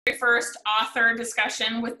first author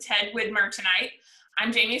discussion with Ted Widmer tonight.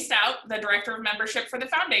 I'm Jamie Stout, the Director of Membership for the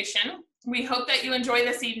Foundation. We hope that you enjoy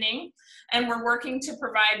this evening, and we're working to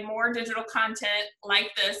provide more digital content like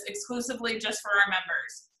this exclusively just for our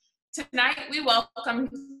members. Tonight, we welcome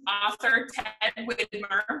author Ted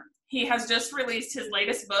Widmer. He has just released his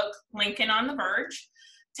latest book, Lincoln on the Verge.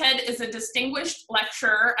 Ted is a distinguished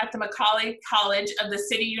lecturer at the Macaulay College of the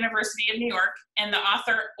City University of New York and the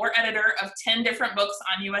author or editor of 10 different books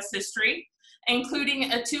on U.S. history,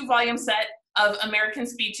 including a 2-volume set of American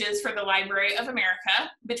speeches for the Library of America.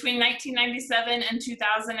 Between 1997 and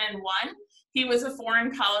 2001, he was a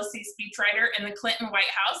foreign policy speechwriter in the Clinton White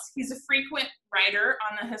House. He's a frequent writer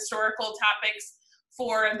on the historical topics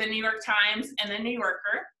for the New York Times and the New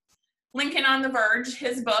Yorker. Lincoln on the Verge,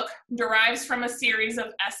 his book, derives from a series of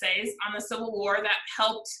essays on the Civil War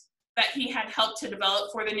that he had helped to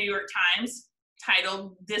develop for the New York Times,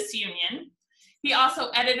 titled Disunion. He also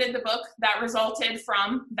edited the book that resulted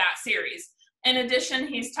from that series. In addition,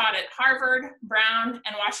 he's taught at Harvard, Brown,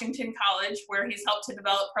 and Washington College, where he's helped to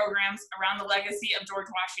develop programs around the legacy of George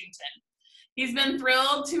Washington. He's been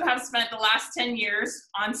thrilled to have spent the last 10 years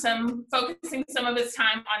on focusing some of his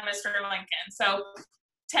time on Mr. Lincoln. So,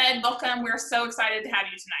 Ted, welcome. We're so excited to have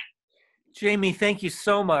you tonight. Jamie, thank you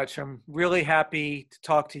so much. I'm really happy to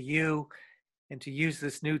talk to you and to use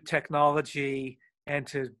this new technology and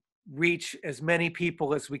to reach as many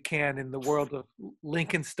people as we can in the world of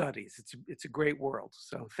Lincoln studies. It's a great world.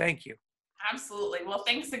 So thank you. Absolutely. Well,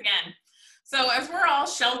 thanks again. So as we're all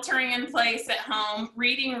sheltering in place at home,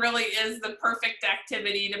 reading really is the perfect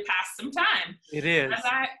activity to pass some time. It is.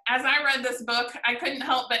 As I read this book, I couldn't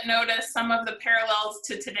help but notice some of the parallels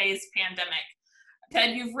to today's pandemic.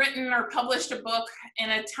 Ted, you've written or published a book in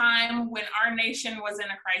a time when our nation was in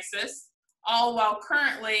a crisis, all while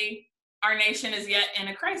currently our nation is yet in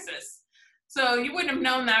a crisis. So you wouldn't have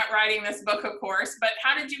known that writing this book, of course, but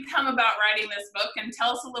how did you come about writing this book? And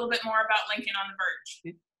tell us a little bit more about Lincoln on the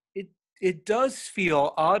Verge. It does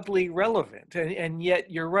feel oddly relevant, and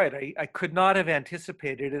yet you're right. I could not have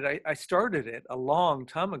anticipated it. I started it a long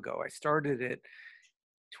time ago. I started it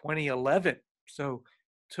 2011, so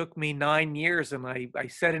it took me 9 years, and I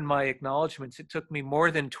said in my acknowledgments, it took me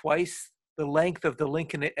more than twice the length of the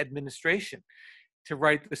Lincoln administration to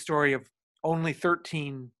write the story of only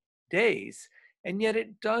 13 days. And yet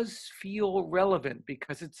it does feel relevant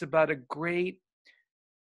because it's about a great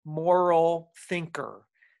moral thinker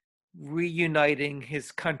reuniting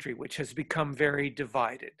his country, which has become very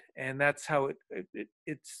divided. And that's how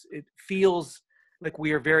it feels like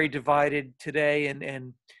we are very divided today.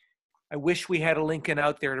 And I wish we had a Lincoln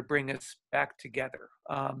out there to bring us back together.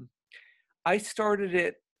 I started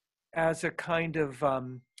it as a kind of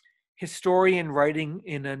historian writing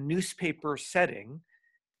in a newspaper setting.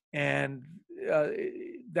 And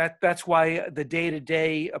that's why the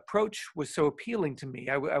day-to-day approach was so appealing to me.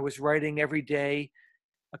 I was writing every day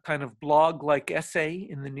a kind of blog-like essay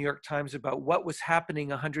in the New York Times about what was happening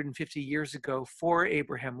 150 years ago for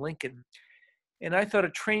Abraham Lincoln. And I thought a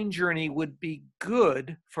train journey would be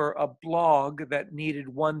good for a blog that needed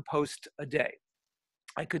one post a day.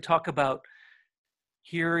 I could talk about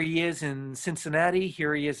here he is in Cincinnati,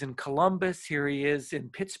 here he is in Columbus, here he is in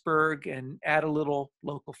Pittsburgh, and add a little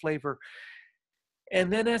local flavor.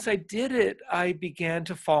 And then as I did it, I began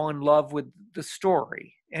to fall in love with the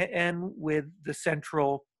story and with the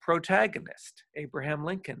central protagonist, Abraham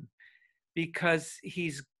Lincoln, because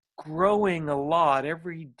he's growing a lot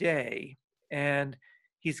every day, and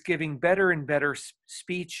he's giving better and better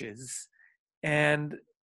speeches. And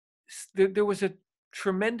there was a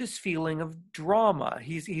tremendous feeling of drama.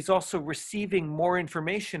 He's also receiving more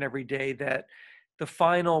information every day that the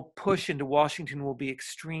final push into Washington will be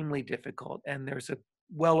extremely difficult, and there's a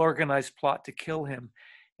well-organized plot to kill him.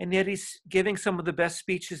 And yet he's giving some of the best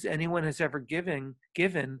speeches anyone has ever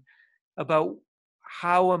given about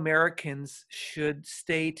how Americans should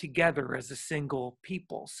stay together as a single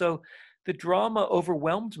people. So the drama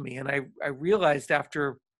overwhelmed me, and I realized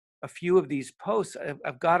after a few of these posts,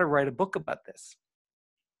 I've got to write a book about this.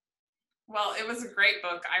 Well, it was a great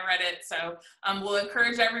book. I read it, so we'll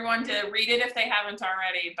encourage everyone to read it if they haven't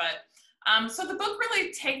already. But so the book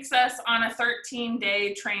really takes us on a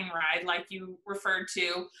 13-day train ride, like you referred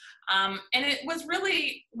to, and it was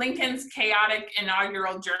really Lincoln's chaotic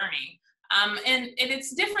inaugural journey. And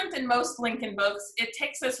it's different than most Lincoln books. It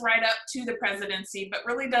takes us right up to the presidency, but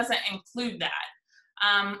really doesn't include that.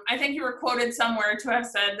 I think you were quoted somewhere to have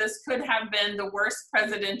said this could have been the worst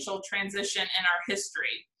presidential transition in our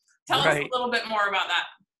history. Tell us a little bit more about that.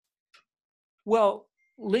 Well,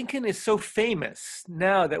 Lincoln is so famous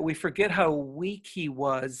now that we forget how weak he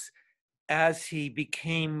was as he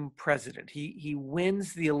became president. He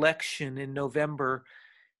wins the election in November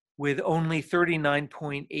with only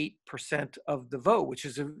 39.8% of the vote, which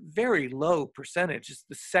is a very low percentage. It's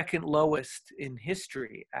the second lowest in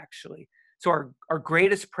history, actually. So our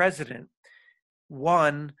greatest president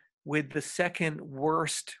won with the second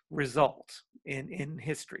worst result in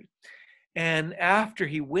history. And after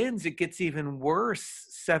he wins, it gets even worse.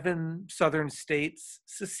 7 southern states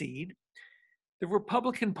secede. The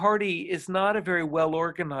Republican Party is not a very well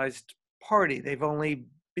organized party. They've only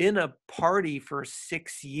been a party for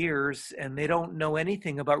 6 years, and they don't know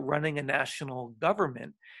anything about running a national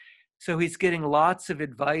government. So he's getting lots of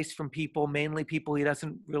advice from people, mainly people he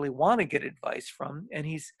doesn't really want to get advice from. And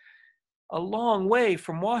he's a long way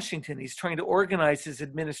from Washington. He's trying to organize his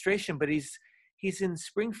administration, but he's in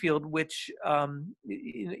Springfield, which,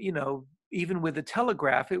 even with the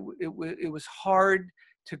telegraph, it was hard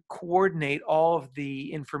to coordinate all of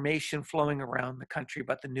the information flowing around the country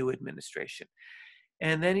about the new administration.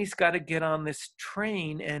 And then he's got to get on this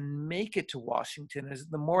train and make it to Washington. As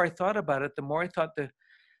the more I thought about it, the more I thought the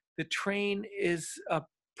train is a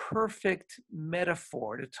perfect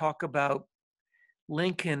metaphor to talk about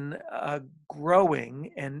Lincoln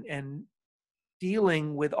growing and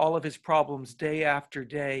dealing with all of his problems day after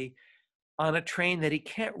day on a train that he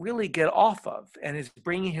can't really get off of, and is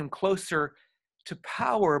bringing him closer to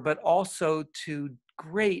power, but also to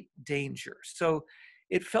great danger. So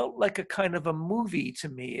it felt like a kind of a movie to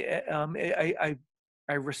me. I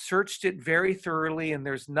researched it very thoroughly, and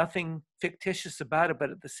there's nothing fictitious about it, but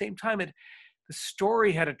at the same time, the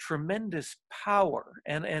story had a tremendous power,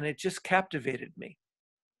 and it just captivated me.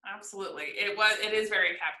 Absolutely. It is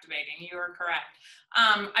very captivating. You are correct.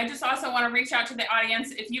 I just also want to reach out to the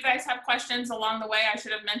audience. If you guys have questions along the way, I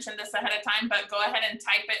should have mentioned this ahead of time, but go ahead and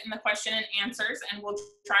type it in the question and answers, and we'll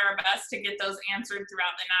try our best to get those answered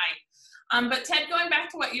throughout the night. But Ted, going back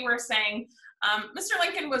to what you were saying, Mr.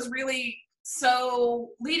 Lincoln was really, so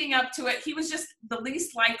leading up to it, he was just the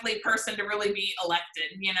least likely person to really be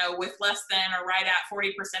elected, with less than or right at 40%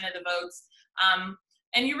 of the votes.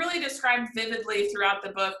 And you really described vividly throughout the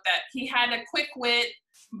book that he had a quick wit,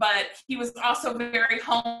 but he was also very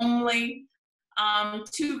homely,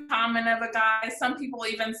 too common of a guy. Some people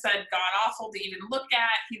even said god-awful to even look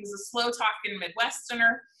at. He was a slow-talking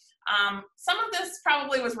Midwesterner. Some of this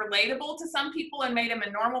probably was relatable to some people and made him a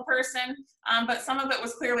normal person, but some of it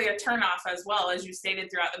was clearly a turnoff as well, as you stated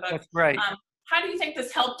throughout the book. That's right. How do you think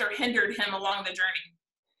this helped or hindered him along the journey?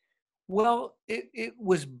 Well, it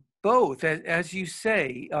was both. As you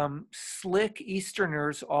say, slick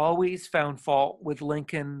Easterners always found fault with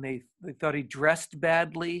Lincoln. They thought he dressed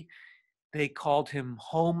badly. They called him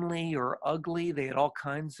homely or ugly. They had all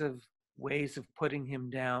kinds of ways of putting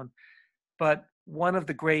him down. But one of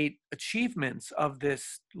the great achievements of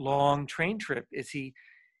this long train trip is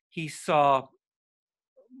he saw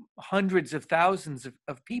hundreds of thousands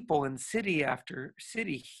of people in city after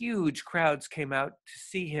city. Huge crowds came out to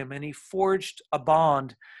see him, and he forged a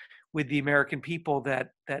bond with the American people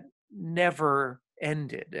that never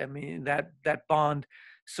ended. I mean, that bond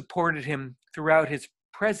supported him throughout his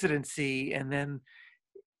presidency, and then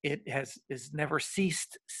it has never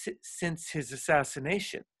ceased since his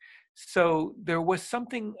assassination. So there was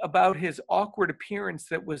something about his awkward appearance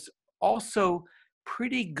that was also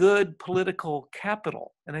pretty good political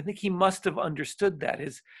capital, and I think he must have understood that.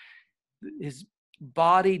 His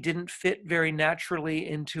body didn't fit very naturally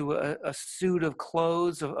into a suit of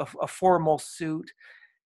clothes, a formal suit,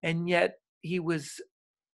 and yet he was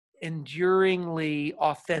enduringly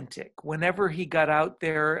authentic. Whenever he got out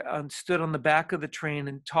there and stood on the back of the train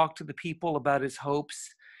and talked to the people about his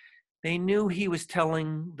hopes, they knew he was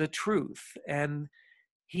telling the truth, and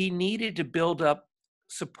he needed to build up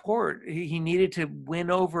support. He needed to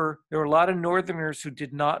win over, there were a lot of Northerners who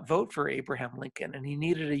did not vote for Abraham Lincoln, and he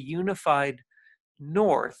needed a unified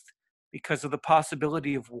North because of the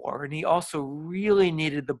possibility of war. And he also really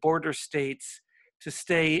needed the border states to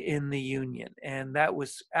stay in the Union. And that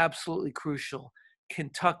was absolutely crucial.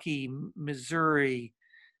 Kentucky, Missouri,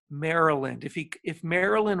 Maryland. If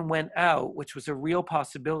Maryland went out, which was a real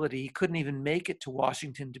possibility, he couldn't even make it to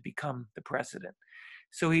Washington to become the president.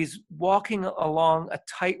 So he's walking along a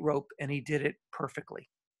tightrope, and he did it perfectly.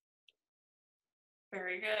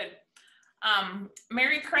 Very good.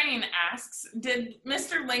 Mary Crane asks, did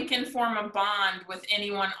Mr. Lincoln form a bond with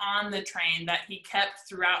anyone on the train that he kept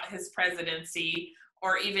throughout his presidency,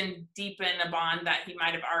 or even deepen a bond that he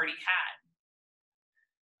might have already had?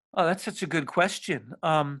 Oh, that's such a good question.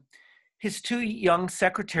 His 2 young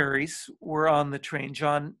secretaries were on the train,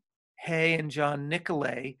 John Hay and John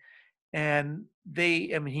Nicolay, And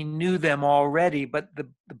I mean, he knew them already, but the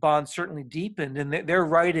bond certainly deepened. And their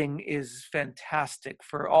writing is fantastic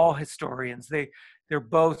for all historians. They're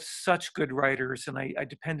both such good writers, and I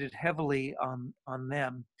depended heavily on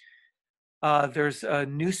them. There's a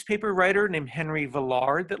newspaper writer named Henry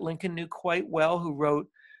Villard that Lincoln knew quite well, who wrote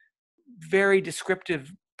very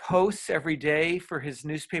descriptive posts every day for his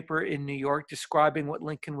newspaper in New York describing what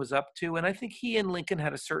Lincoln was up to. And I think he and Lincoln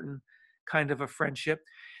had a certain kind of a friendship.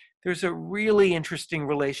 There's a really interesting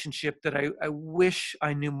relationship that I wish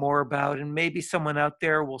I knew more about, and maybe someone out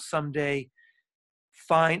there will someday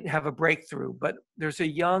have a breakthrough. But there's a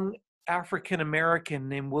young African American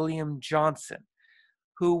named William Johnson,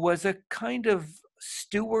 who was a kind of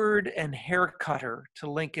steward and hair cutter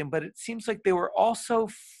to Lincoln, but it seems like they were also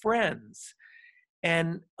friends.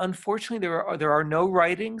 And unfortunately, there are no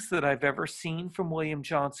writings that I've ever seen from William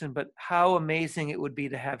Johnson, but how amazing it would be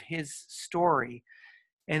to have his story.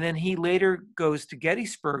 And then he later goes to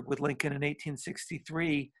Gettysburg with Lincoln in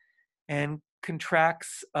 1863 and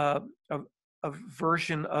contracts a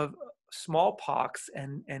version of smallpox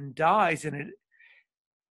and dies. And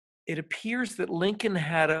it appears that Lincoln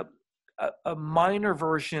had a minor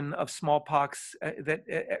version of smallpox that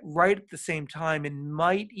right at the same time, and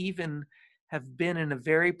might even have been in a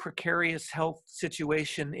very precarious health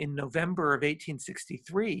situation in November of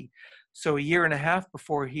 1863, so a year and a half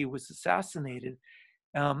before he was assassinated.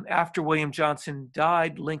 After William Johnson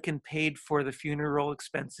died, Lincoln paid for the funeral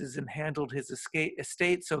expenses and handled his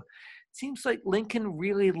estate. So it seems like Lincoln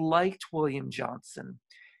really liked William Johnson.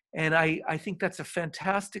 And I think that's a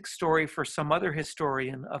fantastic story for some other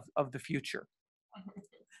historian of the future.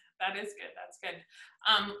 That is good. That's good.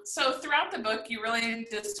 So throughout the book, you really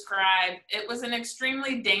describe it was an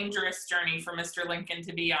extremely dangerous journey for Mr. Lincoln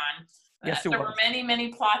to be on. Yes, it There was. were many, many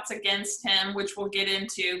plots against him, which we'll get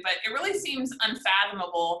into, but it really seems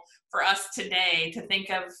unfathomable for us today to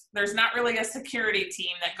think of. There's not really a security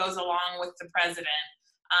team that goes along with the president.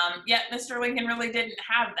 Yet Mr. Lincoln really didn't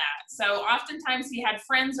have that. So oftentimes he had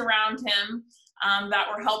friends around him that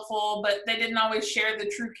were helpful, but they didn't always share the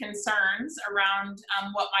true concerns around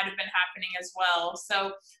what might have been happening as well.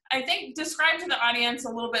 So I think describe to the audience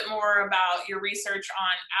a little bit more about your research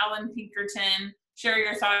on Alan Pinkerton, share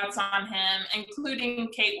your thoughts on him, including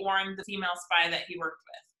Kate Warren, the female spy that he worked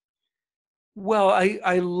with. Well,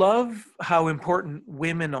 I love how important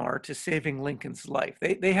women are to saving Lincoln's life.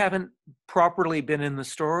 They haven't properly been in the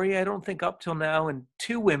story, I don't think, up till now, and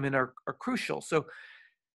two women are crucial. So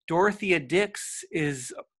Dorothea Dix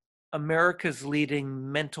is America's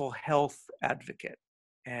leading mental health advocate,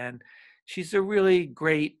 and she's a really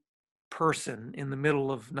great person in the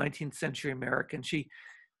middle of 19th century America. And she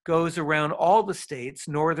goes around all the states,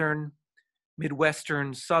 northern,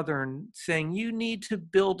 Midwestern, Southern, saying you need to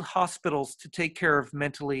build hospitals to take care of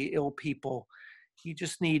mentally ill people. You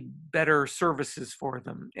just need better services for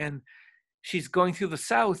them. And she's going through the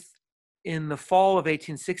South in the fall of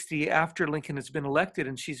 1860 after Lincoln has been elected,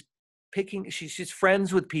 and she's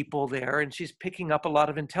friends with people there, and she's picking up a lot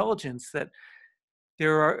of intelligence that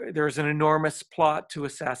there's an enormous plot to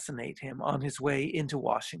assassinate him on his way into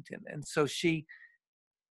Washington. And so she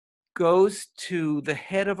goes to the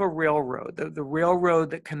head of a railroad, the railroad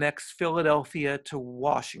that connects Philadelphia to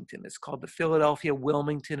Washington. It's called the Philadelphia,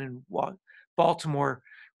 Wilmington, and Baltimore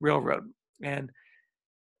Railroad. And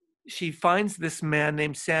she finds this man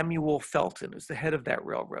named Samuel Felton, who's the head of that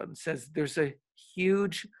railroad, and says, there's a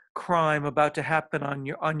huge crime about to happen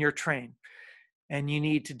on your train, and you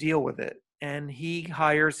need to deal with it. And he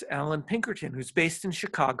hires Alan Pinkerton, who's based in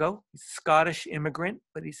Chicago. He's a Scottish immigrant,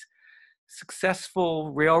 but he's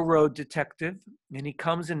successful railroad detective, and he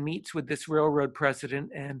comes and meets with this railroad president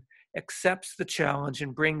and accepts the challenge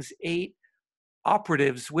and brings 8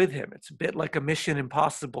 operatives with him. It's a bit like a Mission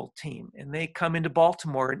Impossible team, and they come into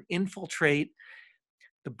Baltimore and infiltrate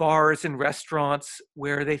the bars and restaurants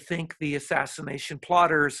where they think the assassination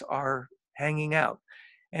plotters are hanging out.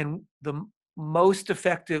 And the most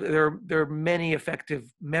effective, there are many effective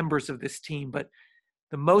members of this team, but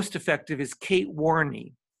the most effective is Kate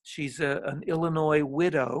Warren. She's an Illinois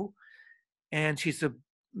widow, and she's a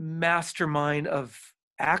mastermind of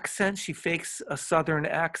accent. She fakes a Southern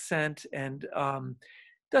accent and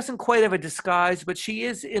doesn't quite have a disguise, but she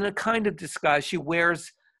is in a kind of disguise. She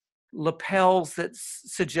wears lapels that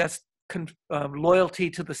suggest loyalty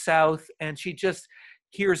to the South, and she just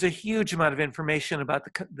hears a huge amount of information about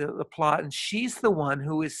the plot. And she's the one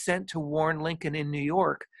who is sent to warn Lincoln in New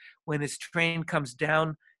York when his train comes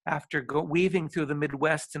down after weaving through the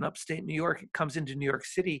Midwest and upstate New York. It comes into New York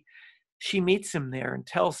City. She meets him there and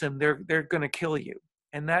tells him they're going to kill you.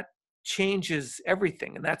 And that changes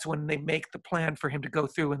everything. And that's when they make the plan for him to go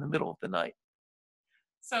through in the middle of the night.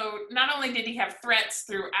 So not only did he have threats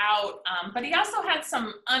throughout, but he also had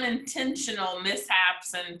some unintentional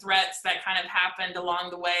mishaps and threats that kind of happened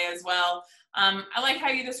along the way as well. I like how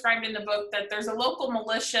you described in the book that there's a local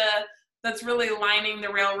militia that's really lining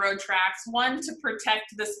the railroad tracks, one, to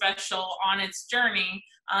protect the special on its journey,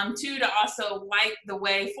 two, to also light the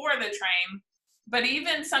way for the train. But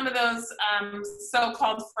even some of those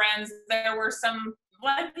so-called friends, there were some,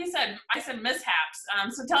 like you said, I said mishaps.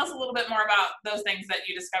 So tell us a little bit more about those things that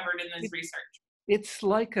you discovered in this research. It's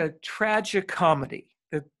like a tragic comedy.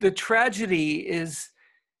 The tragedy is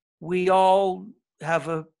we all have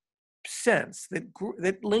a sense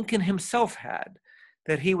that Lincoln himself had,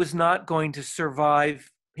 that he was not going to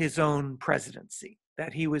survive his own presidency,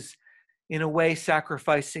 that he was in a way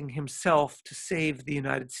sacrificing himself to save the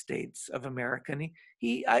United States of America. And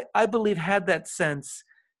I believe, had that sense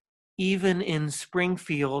even in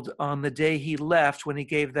Springfield on the day he left, when he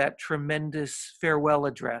gave that tremendous farewell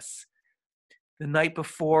address. The night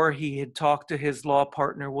before, he had talked to his law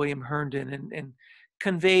partner, William Herndon, and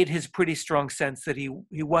conveyed his pretty strong sense that he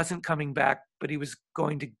wasn't coming back, but he was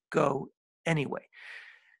going to go anyway.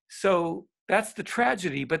 So that's the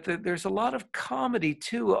tragedy, but there's a lot of comedy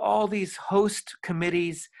too. All these host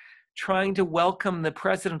committees trying to welcome the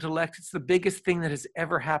president-elect. It's the biggest thing that has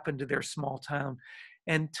ever happened to their small town.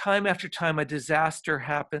 And time after time, a disaster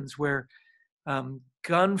happens where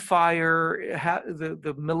gunfire,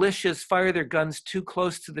 the militias fire their guns too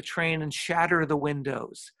close to the train and shatter the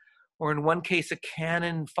windows. Or in one case, a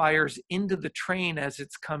cannon fires into the train as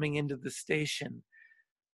it's coming into the station.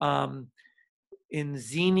 In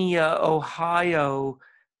Xenia, Ohio,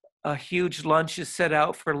 a huge lunch is set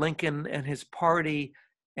out for Lincoln and his party,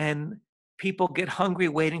 and people get hungry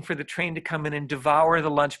waiting for the train to come in and devour the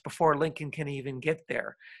lunch before Lincoln can even get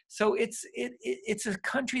there. So it's a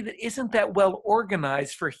country that isn't that well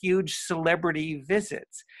organized for huge celebrity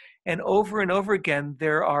visits. And over again,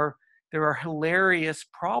 there are hilarious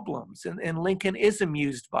problems, and Lincoln is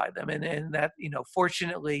amused by them. And that,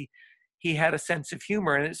 fortunately, he had a sense of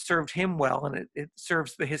humor, and it served him well, and it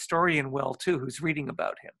serves the historian well too, who's reading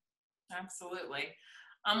about him. Absolutely.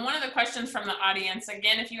 One of the questions from the audience,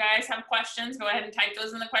 again, if you guys have questions, go ahead and type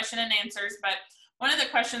those in the question and answers. But one of the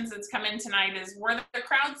questions that's come in tonight is, were the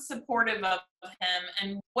crowds supportive of him,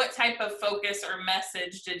 and what type of focus or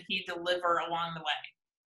message did he deliver along the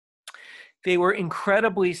way? They were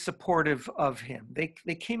incredibly supportive of him.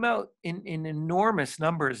 They came out in enormous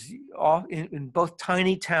numbers, in both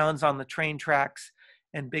tiny towns on the train tracks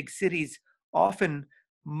and big cities, often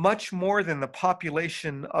much more than the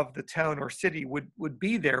population of the town or city would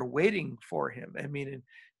be there waiting for him. I mean, in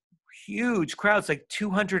huge crowds, like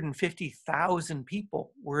 250,000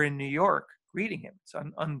 people were in New York greeting him. It's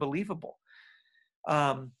unbelievable.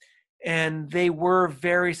 And they were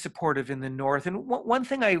very supportive in the North. And one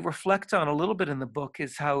thing I reflect on a little bit in the book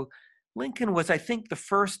is how Lincoln was, I think, the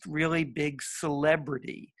first really big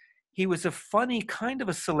celebrity. He was a funny kind of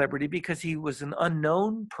a celebrity because he was an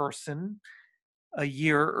unknown person. A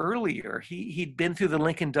year earlier, he'd been through the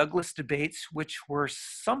Lincoln-Douglas debates, which were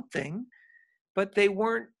something, but they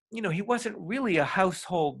weren't, he wasn't really a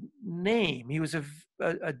household name. He was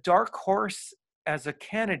a dark horse as a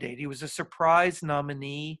candidate. He was a surprise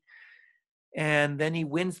nominee, and then he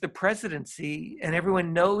wins the presidency, and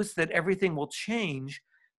everyone knows that everything will change,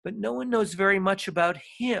 but no one knows very much about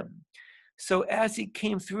him. So as he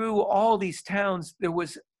came through all these towns, there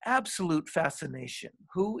was absolute fascination.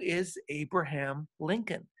 Who is Abraham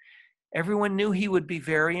Lincoln? Everyone knew he would be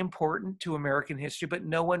very important to American history, but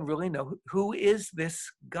no one really knew who is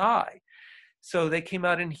this guy. So they came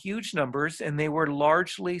out in huge numbers, and they were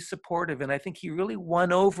largely supportive. And I think he really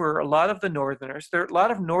won over a lot of the Northerners. There are a lot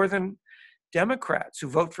of Northern Democrats who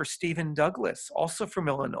vote for Stephen Douglas, also from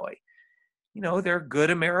Illinois. They're good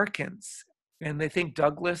Americans, and they think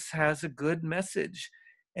Douglas has a good message.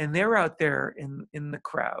 And they're out there in the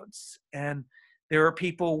crowds. And there are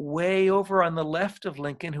people way over on the left of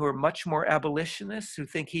Lincoln who are much more abolitionists, who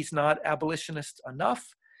think he's not abolitionist enough.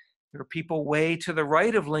 There are people way to the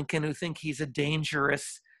right of Lincoln who think he's a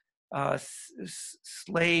dangerous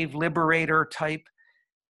slave liberator type.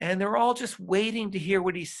 And they're all just waiting to hear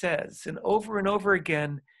what he says. And over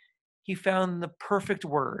again, he found the perfect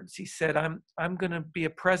words. He said, I'm going to be a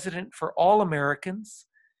president for all Americans.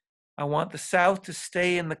 I want the South to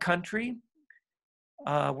stay in the country.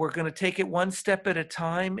 We're going to take it one step at a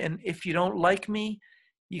time. And if you don't like me,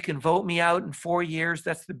 you can vote me out in 4 years.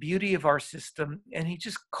 That's the beauty of our system. And he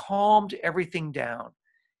just calmed everything down.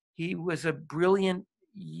 He was a brilliant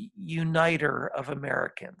uniter of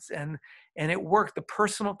Americans. And it worked. The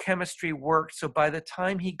personal chemistry worked. So by the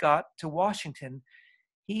time he got to Washington,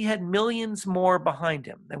 he had millions more behind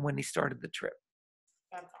him than when he started the trip.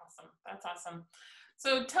 That's awesome. That's awesome.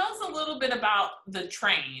 So tell us a little bit about the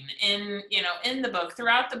train in the book.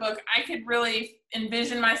 Throughout the book, I could really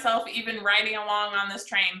envision myself even riding along on this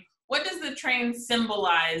train. What does the train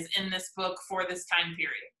symbolize in this book for this time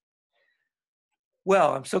period?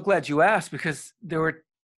 Well, I'm so glad you asked, because there were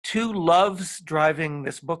two loves driving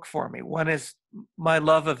this book for me. One is my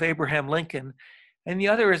love of Abraham Lincoln, and the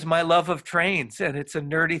other is my love of trains. And it's a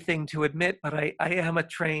nerdy thing to admit, but I am a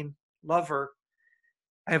train lover.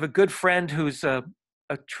 I have a good friend who's a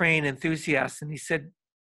train enthusiast, and he said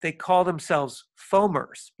they call themselves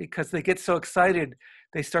foamers because they get so excited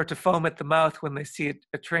they start to foam at the mouth when they see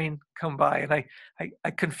a train come by. And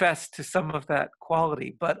I confess to some of that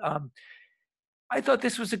quality, but I thought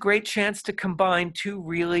this was a great chance to combine two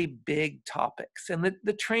really big topics. And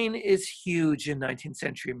the train is huge in 19th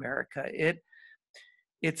century America.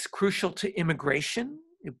 It's crucial to immigration.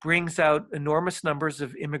 It brings out enormous numbers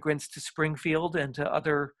of immigrants to Springfield and to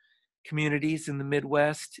other communities in the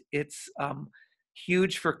Midwest. It's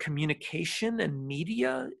huge for communication and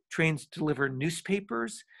media. Trains deliver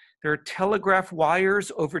newspapers. There are telegraph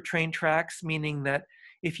wires over train tracks, meaning that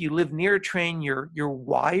if you live near a train, you're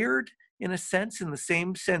wired, in a sense, in the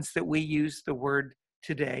same sense that we use the word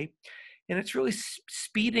today. And it's really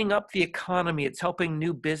speeding up the economy. It's helping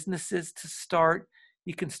new businesses to start.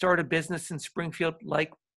 You can start a business in Springfield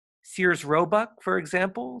like Sears Roebuck, for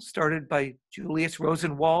example, started by Julius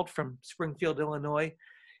Rosenwald from Springfield, Illinois,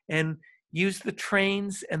 and use the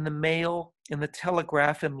trains and the mail and the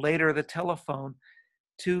telegraph and later the telephone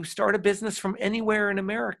to start a business from anywhere in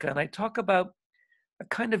America. And I talk about a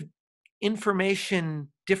kind of information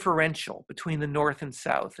differential between the North and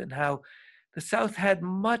South, and how the South had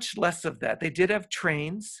much less of that. They did have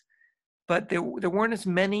trains, but there weren't as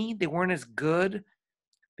many, they weren't as good,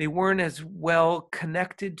 they weren't as well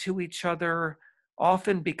connected to each other.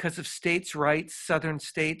 Often because of states' rights, Southern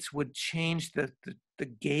states would change the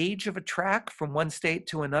gauge of a track from one state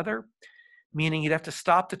to another, meaning you'd have to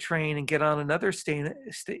stop the train and get on another train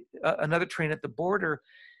at the border.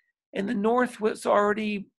 And the North was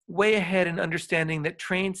already way ahead in understanding that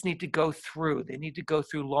trains need to go through. They need to go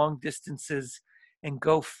through long distances and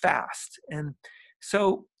go fast. And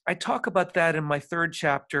so I talk about that in my third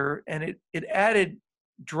chapter, and it added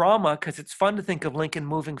drama because it's fun to think of Lincoln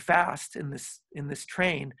moving fast in this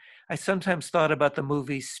train. I sometimes thought about the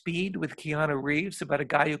movie Speed with Keanu Reeves, about a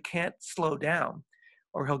guy who can't slow down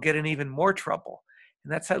or he'll get in even more trouble.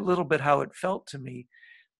 And that's a little bit how it felt to me.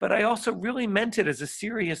 But I also really meant it as a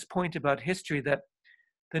serious point about history, that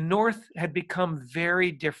the North had become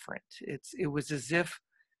very different. It was as if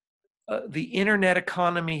the internet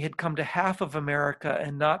economy had come to half of America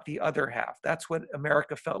and not the other half. That's what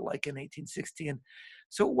America felt like in 1860. And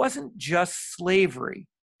so it wasn't just slavery.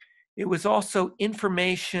 It was also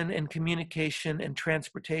information and communication and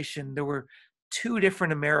transportation. There were two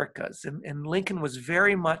different Americas, and Lincoln was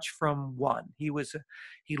very much from one. He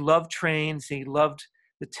loved trains, he loved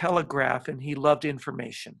the telegraph, and he loved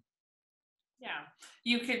information. Yeah,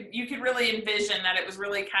 you could really envision that it was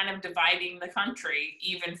really kind of dividing the country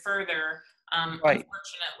even further, Right.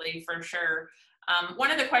 unfortunately, for sure.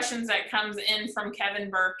 One of the questions that comes in from Kevin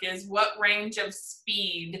Burke is, what range of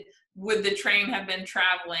speed would the train have been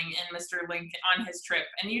traveling in Mr. Lincoln on his trip?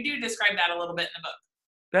 And you do describe that a little bit in the book.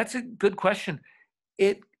 That's a good question.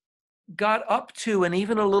 It got up to and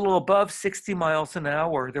even a little above 60 miles an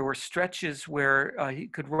hour. There were stretches where he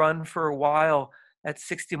could run for a while at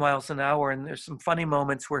 60 miles an hour. And there's some funny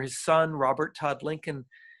moments where his son, Robert Todd Lincoln,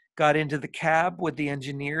 got into the cab with the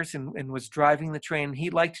engineers and was driving the train. He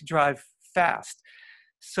liked to drive fast.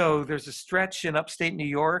 So there's a stretch in upstate New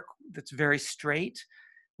York that's very straight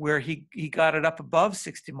where he got it up above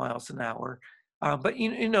 60 miles an hour. But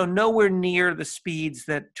nowhere near the speeds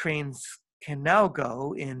that trains can now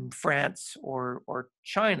go in France or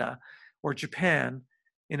China or Japan.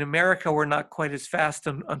 In America, we're not quite as fast.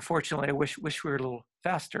 Unfortunately, I wish we were a little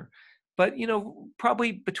faster. But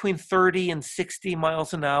probably between 30 and 60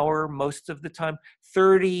 miles an hour most of the time.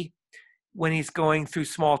 30 when he's going through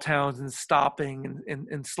small towns and stopping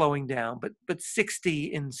and slowing down, but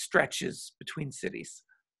 60 in stretches between cities.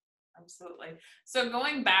 Absolutely. So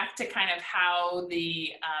going back to kind of how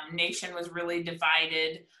the nation was really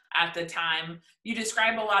divided at the time, you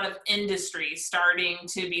describe a lot of industries starting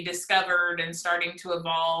to be discovered and starting to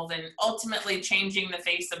evolve and ultimately changing the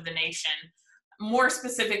face of the nation, more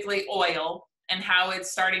specifically oil, and how it's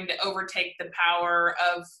starting to overtake the power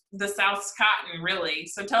of the South's cotton, really.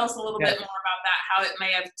 So tell us a little bit more about that, how it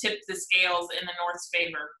may have tipped the scales in the North's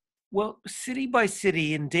favor? Well, city by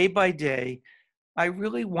city and day by day, I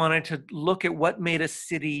really wanted to look at what made a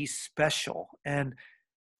city special. And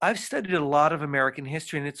I've studied a lot of American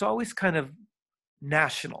history, and it's always kind of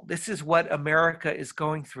national. This is what America is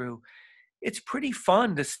going through. It's pretty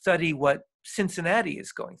fun to study what Cincinnati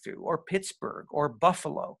is going through, or Pittsburgh, or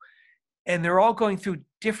Buffalo. And they're all going through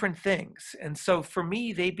different things. And so for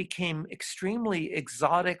me, they became extremely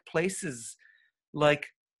exotic places like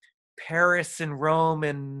Paris and Rome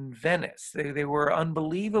and Venice. They were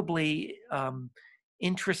unbelievably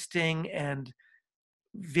interesting and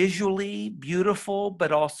visually beautiful,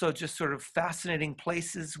 but also just sort of fascinating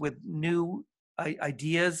places with new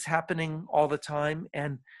ideas happening all the time.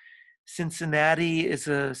 And Cincinnati is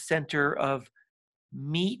a center of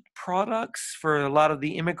meat products for a lot of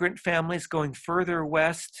the immigrant families going further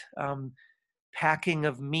west, packing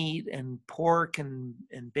of meat and pork and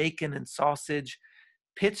bacon and sausage.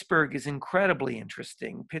 Pittsburgh is incredibly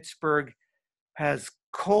interesting. Pittsburgh has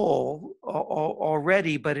coal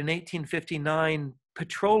already, but in 1859,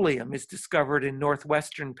 petroleum is discovered in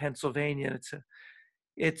northwestern Pennsylvania.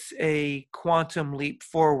 It's a quantum leap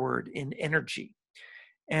forward in energy.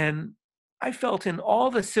 And I felt in all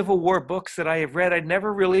the Civil War books that I have read, I'd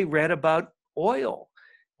never really read about oil.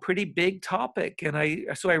 Pretty big topic.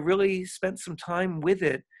 And so I really spent some time with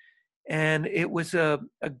it. And it was a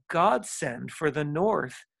godsend for the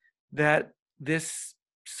North that this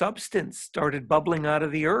substance started bubbling out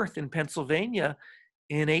of the earth in Pennsylvania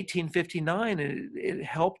in 1859. It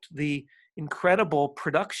helped the incredible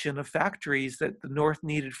production of factories that the North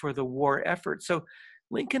needed for the war effort. So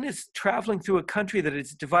Lincoln is traveling through a country that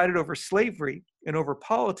is divided over slavery and over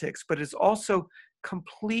politics, but is also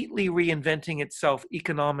completely reinventing itself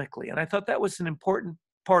economically. And I thought that was an important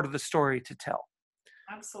part of the story to tell.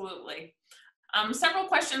 Absolutely. Several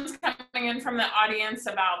questions coming in from the audience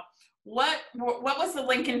about what was the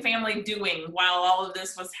Lincoln family doing while all of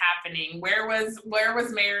this was happening? Where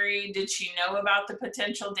was Mary? Did she know about the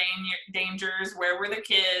potential dangers? Where were the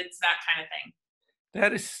kids? That kind of thing.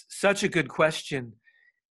 That is such a good question.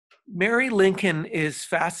 Mary Lincoln is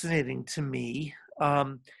fascinating to me.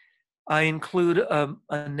 I include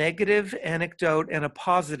a negative anecdote and a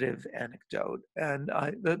positive anecdote. And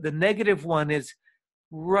the negative one is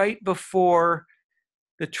right before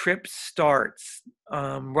the trip starts,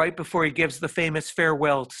 right before he gives the famous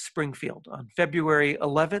farewell to Springfield on February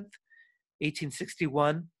 11th,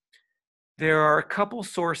 1861. There are a couple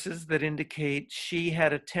sources that indicate she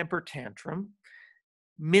had a temper tantrum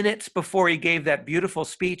minutes before he gave that beautiful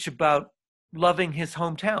speech about loving his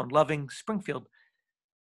hometown, loving Springfield.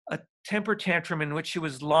 A temper tantrum in which she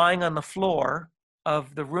was lying on the floor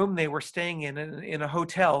of the room they were staying in a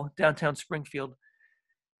hotel downtown Springfield,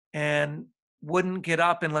 and wouldn't get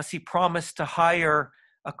up unless he promised to hire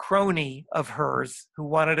a crony of hers who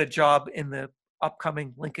wanted a job in the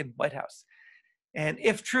upcoming Lincoln White House. And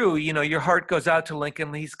if true, your heart goes out to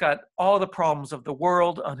Lincoln. He's got all the problems of the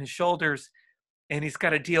world on his shoulders, and he's got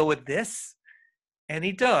to deal with this. And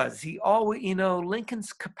he does. He always,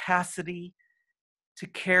 Lincoln's capacity to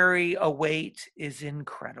carry a weight is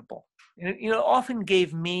incredible. And it, often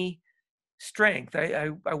gave me strength. I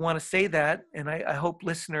want to say that, and I hope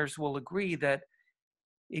listeners will agree that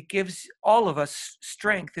it gives all of us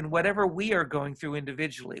strength in whatever we are going through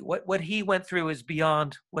individually. What he went through is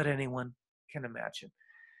beyond what anyone can imagine.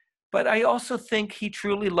 But I also think he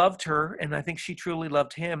truly loved her, and I think she truly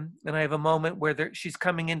loved him. And I have a moment where she's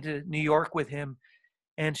coming into New York with him,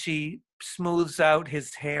 and she smooths out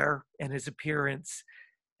his hair and his appearance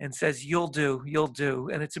and says, you'll do.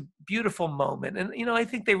 And it's a beautiful moment. And, I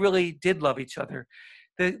think they really did love each other.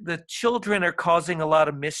 The children are causing a lot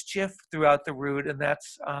of mischief throughout the route, and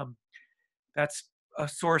that's a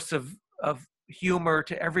source of humor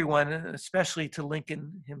to everyone, especially to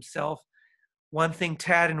Lincoln himself. One thing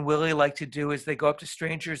Tad and Willie like to do is they go up to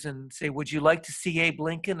strangers and say, would you like to see Abe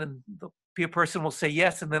Lincoln? And the person will say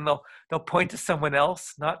yes, and then they'll point to someone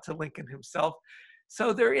else, not to Lincoln himself.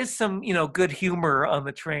 So there is some, good humor on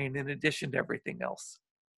the train in addition to everything else.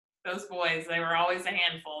 Those boys, they were always a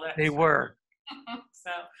handful. They were.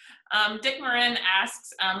 So Dick Marin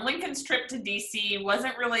asks, Lincoln's trip to DC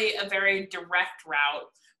wasn't really a very direct route.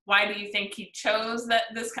 Why do you think he chose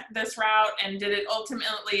this route, and did it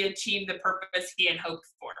ultimately achieve the purpose he had hoped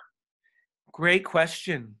for? Great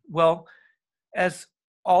question. Well, as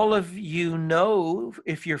all of you know,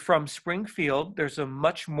 if you're from Springfield, there's a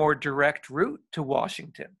much more direct route to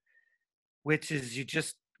Washington, which is you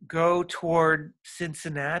just go toward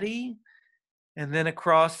Cincinnati and then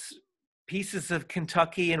across pieces of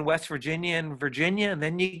Kentucky and West Virginia, and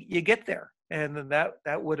then you get there. And then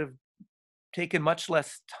that would have taken much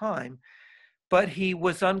less time, but he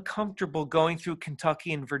was uncomfortable going through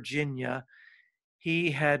Kentucky and Virginia.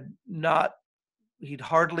 He had not, he'd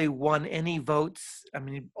hardly won any votes. I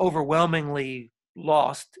mean, overwhelmingly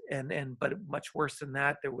lost, but much worse than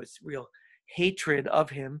that, there was real hatred of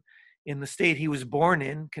him in the state he was born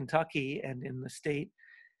in, Kentucky, and in the state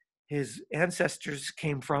his ancestors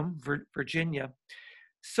came from, Virginia.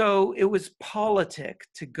 So it was politic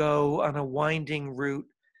to go on a winding route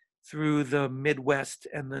through the Midwest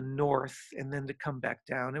and the North and then to come back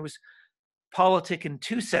down. It was politic in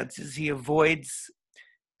two senses. He avoids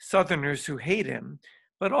Southerners who hate him,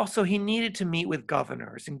 but also he needed to meet with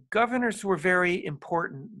governors. And governors were very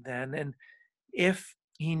important then. And if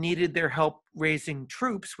he needed their help raising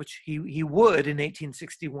troops, which he would in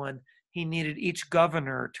 1861, he needed each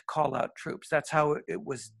governor to call out troops. That's how it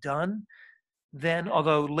was done then,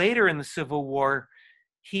 although later in the Civil War,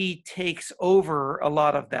 he takes over a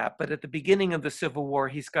lot of that. But at the beginning of the Civil War,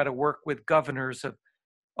 he's got to work with governors of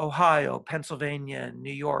Ohio, Pennsylvania, and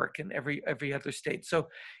New York, and every other state. So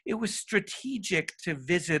it was strategic to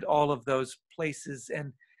visit all of those places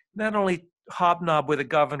and not only hobnob with a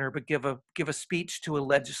governor, but give a speech to a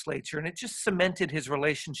legislature. And it just cemented his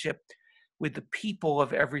relationship with the people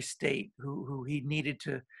of every state who he needed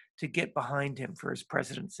to get behind him for his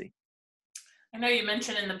presidency. I know you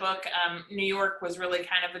mentioned in the book, New York was really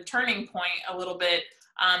kind of a turning point a little bit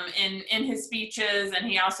in his speeches, and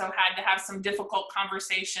he also had to have some difficult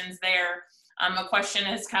conversations there. A question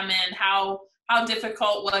has come in, how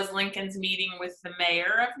difficult was Lincoln's meeting with the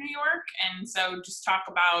mayor of New York? And so just talk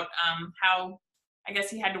about how, I guess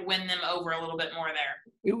he had to win them over a little bit more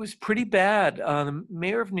there. It was pretty bad. The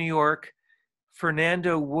mayor of New York,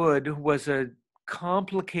 Fernando Wood, was a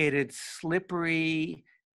complicated, slippery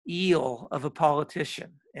eel of a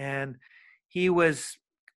politician. And he was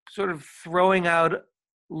sort of throwing out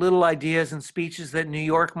little ideas and speeches that New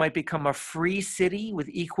York might become a free city with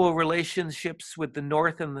equal relationships with the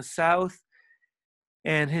North and the South.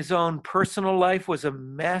 And his own personal life was a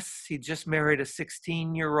mess. He just married a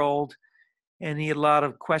 16-year-old, and he had a lot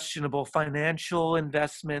of questionable financial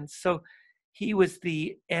investments. So he was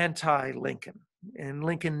the anti-Lincoln, and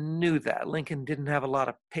Lincoln knew that. Lincoln didn't have a lot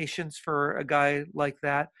of patience for a guy like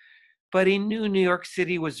that, but he knew New York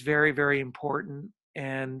City was very, very important,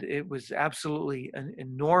 and it was absolutely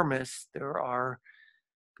enormous. There are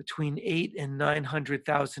between 800,000 and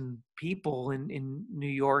 900,000 people in New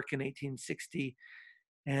York in 1860,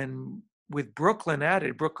 and with Brooklyn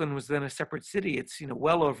added, Brooklyn was then a separate city. It's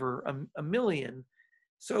well over a million.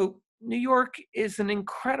 So New York is an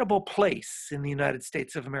incredible place in the United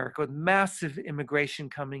States of America with massive immigration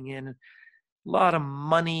coming in, a lot of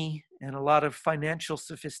money and a lot of financial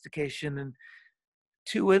sophistication. And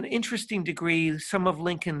to an interesting degree, some of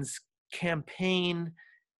Lincoln's campaign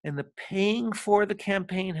and the paying for the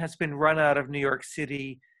campaign has been run out of New York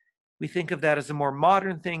City. We think of that as a more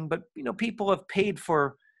modern thing, but people have paid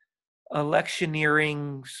for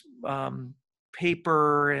electioneering,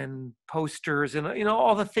 paper and posters and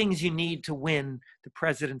all the things you need to win the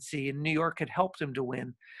presidency, and New York had helped him to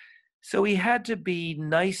win. So he had to be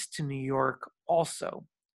nice to New York also,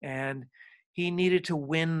 and he needed to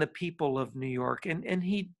win the people of New York, and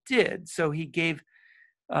he did. So he gave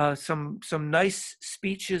some nice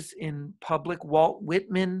speeches in public. Walt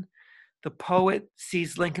Whitman, the poet,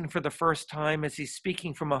 sees Lincoln for the first time as he's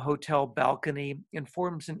speaking from a hotel balcony and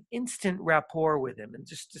forms an instant rapport with him and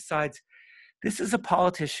just decides, this is a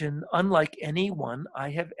politician unlike anyone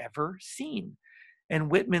I have ever seen.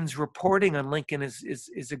 And Whitman's reporting on Lincoln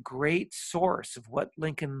is a great source of what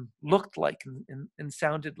Lincoln looked like and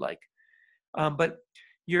sounded like. But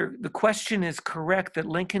the question is correct that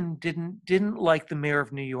Lincoln didn't like the mayor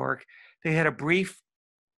of New York. They had a brief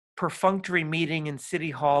perfunctory meeting in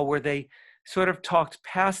City Hall where they sort of talked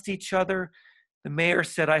past each other. The mayor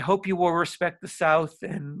said, "I hope you will respect the South,"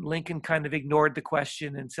 and Lincoln kind of ignored the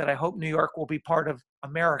question and said, "I hope New York will be part of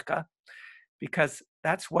America, because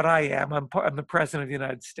that's what I am. I'm the president of the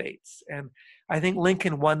United States." And I think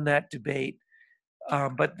Lincoln won that debate,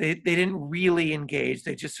 but they didn't really engage.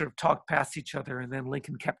 They just sort of talked past each other, and then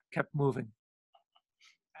Lincoln kept moving.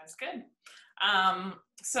 That's good.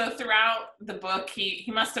 So throughout the book,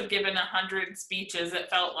 he must have given 100 speeches, it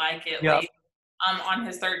felt like, at least, on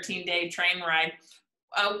his 13-day train ride.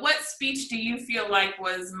 What speech do you feel like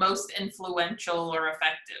was most influential or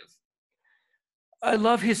effective? I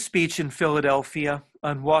love his speech in Philadelphia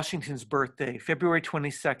on Washington's birthday, February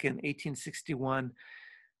 22nd, 1861.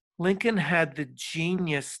 Lincoln had the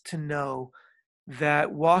genius to know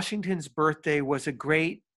that Washington's birthday was a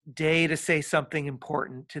great day to say something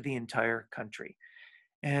important to the entire country.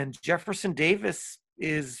 And Jefferson Davis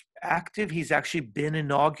is active. He's actually been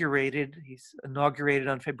inaugurated. He's inaugurated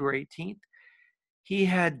on February 18th. He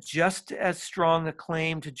had just as strong a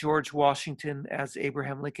claim to George Washington as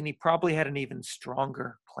Abraham Lincoln. He probably had an even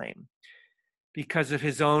stronger claim because of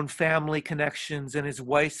his own family connections and his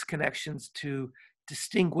wife's connections to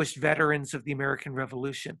distinguished veterans of the American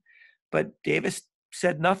Revolution. But Davis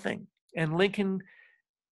said nothing. And Lincoln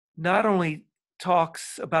not only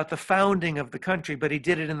talks about the founding of the country, but he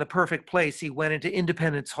did it in the perfect place. He went into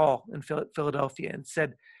Independence Hall in Philadelphia and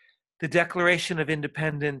said, "The Declaration of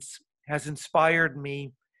Independence has inspired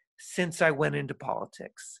me since I went into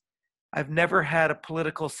politics. I've never had a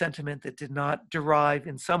political sentiment that did not derive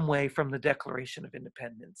in some way from the Declaration of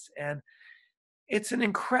Independence." And it's an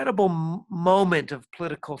incredible moment of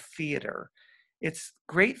political theater. It's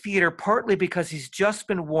great theater partly because he's just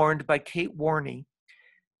been warned by Kate Warney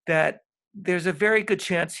that there's a very good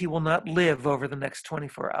chance he will not live over the next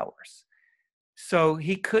 24 hours. So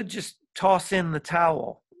he could just toss in the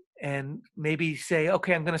towel and maybe say,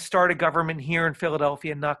 okay, I'm going to start a government here in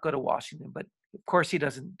Philadelphia and not go to Washington. But of course he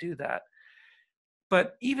doesn't do that.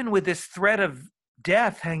 But even with this threat of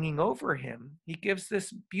death hanging over him, he gives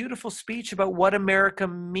this beautiful speech about what America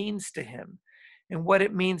means to him and what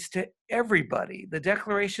it means to everybody. The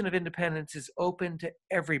Declaration of Independence is open to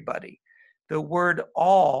everybody. The word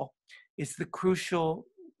all is the crucial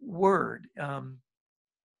word.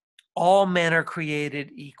 All men are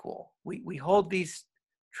created equal. We hold these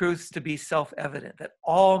truths to be self-evident, that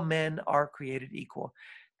all men are created equal.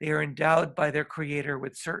 They are endowed by their Creator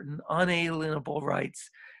with certain unalienable rights,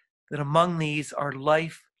 that among these are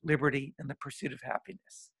life, liberty, and the pursuit of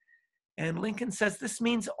happiness. And Lincoln says this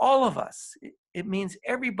means all of us. It means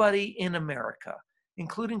everybody in America,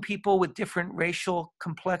 including people with different racial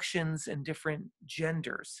complexions and different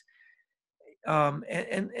genders.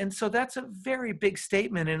 And so that's a very big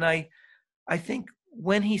statement. And I think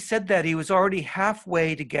when he said that, he was already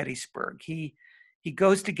halfway to Gettysburg. He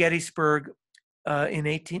goes to Gettysburg in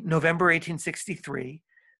November 1863,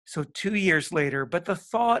 so 2 years later. But the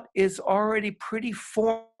thought is already pretty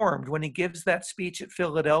formed when he gives that speech at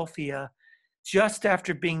Philadelphia, just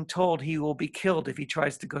after being told he will be killed if he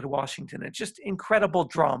tries to go to Washington. It's just incredible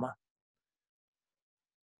drama.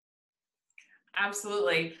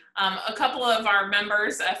 Absolutely. A couple of our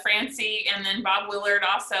members, Francie and then Bob Willard,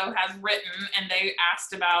 also has written, and they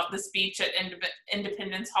asked about the speech at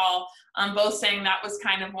Independence Hall, both saying that was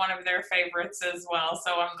kind of one of their favorites as well.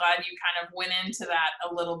 So I'm glad you kind of went into that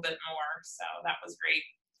a little bit more. So that was great.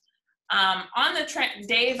 On the train,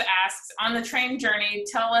 Dave asks, on the train journey,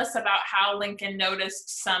 tell us about how Lincoln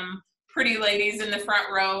noticed some pretty ladies in the front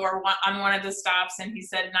row or on one of the stops, and he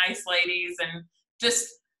said nice ladies, and just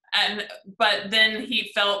but then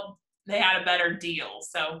he felt they had a better deal.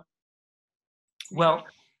 So, well,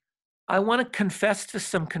 I want to confess to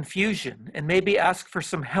some confusion and maybe ask for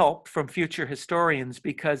some help from future historians,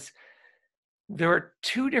 because there are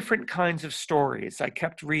two different kinds of stories I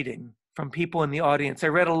kept reading from people in the audience. I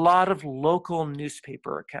read a lot of local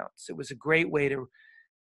newspaper accounts. It was a great way to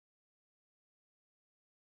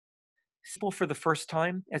people for the first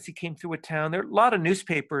time as he came through a town. There are a lot of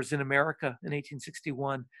newspapers in America in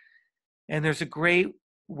 1861. And there's a great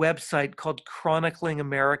website called Chronicling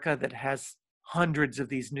America that has hundreds of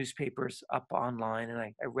these newspapers up online, and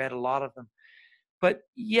I read a lot of them. But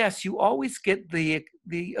yes, you always get the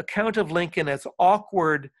account of Lincoln as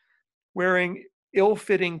awkward, wearing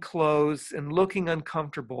ill-fitting clothes and looking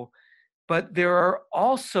uncomfortable. But there are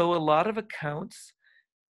also a lot of accounts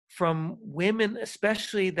from women,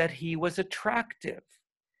 especially, that he was attractive.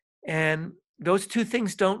 And those two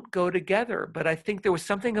things don't go together. But I think there was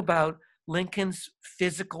something about Lincoln's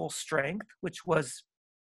physical strength, which was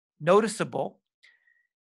noticeable,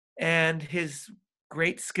 and his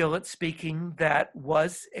great skill at speaking that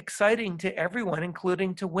was exciting to everyone,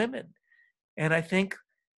 including to women. And I think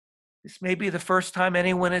this may be the first time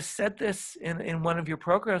anyone has said this in one of your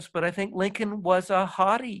programs, but I think Lincoln was a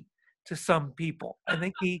hottie to some people. I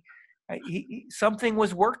think he something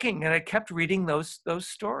was working, and I kept reading those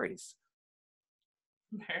stories.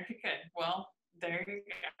 Very good. Well, there you go.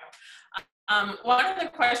 One of the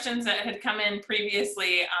questions that had come in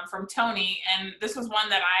previously from Tony, and this was one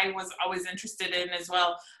that I was always interested in as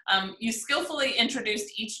well. You skillfully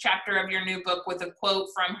introduced each chapter of your new book with a quote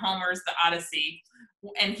from Homer's The Odyssey.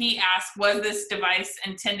 And he asked, was this device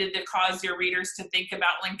intended to cause your readers to think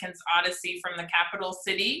about Lincoln's Odyssey from the capital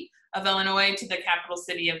city of Illinois to the capital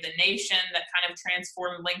city of the nation that kind of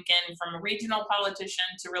transformed Lincoln from a regional politician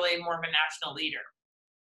to really more of a national leader?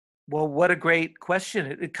 Well, what a great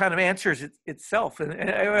question. It kind of answers itself. And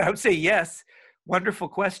I would say yes. Wonderful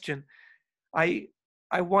question. I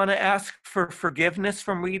I want to ask for forgiveness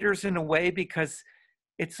from readers in a way, because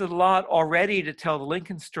it's a lot already to tell the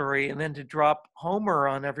Lincoln story, and then to drop Homer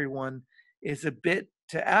on everyone is a bit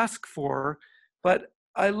to ask for. But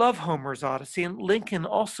I love Homer's Odyssey, and Lincoln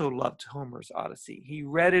also loved Homer's Odyssey. He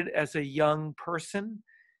read it as a young person.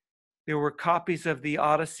 There were copies of the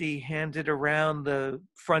Odyssey handed around the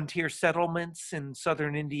frontier settlements in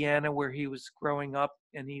southern Indiana where he was growing up,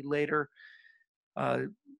 and he later uh,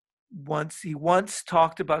 once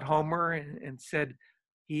talked about Homer and said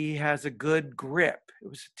he has a good grip. It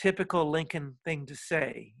was a typical Lincoln thing to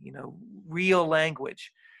say, real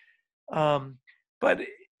language. But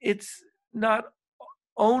it's not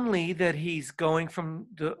only that he's going from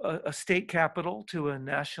a state capital to a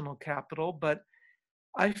national capital, but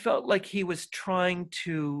I felt like he was trying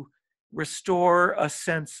to restore a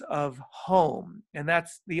sense of home. And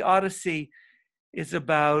that's the Odyssey is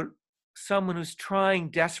about someone who's trying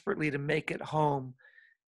desperately to make it home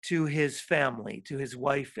to his family, to his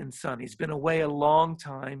wife and son. He's been away a long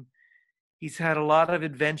time. He's had a lot of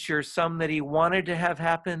adventures, some that he wanted to have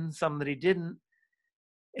happen, some that he didn't.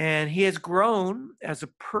 And he has grown as a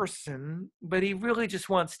person, but he really just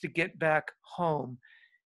wants to get back home.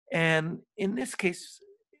 And in this case,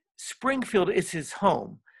 Springfield is his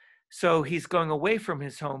home. So he's going away from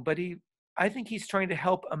his home, but I think he's trying to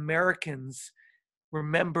help Americans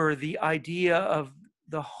remember the idea of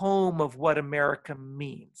the home of what America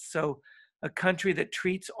means. So a country that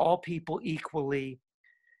treats all people equally,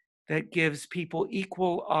 that gives people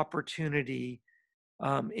equal opportunity,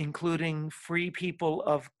 including free people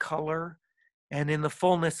of color, and in the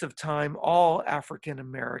fullness of time, all African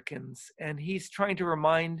Americans. And he's trying to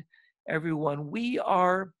remind everyone, we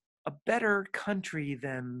are a better country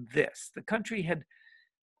than this. The country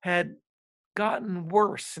had gotten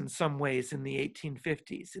worse in some ways in the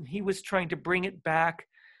 1850s, and he was trying to bring it back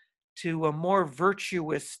to a more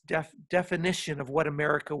virtuous definition of what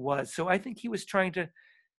America was. So I think he was trying to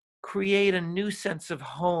create a new sense of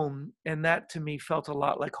home, and that to me felt a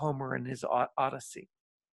lot like Homer and his Odyssey.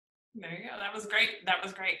 There you go. That was great. That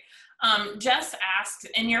was great. Jess asked,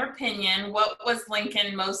 in your opinion, what was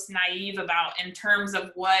Lincoln most naive about in terms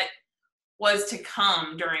of what was to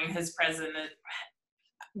come during his presidency,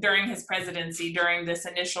 during this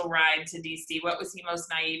initial ride to DC? What was he most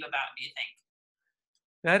naive about, do you think?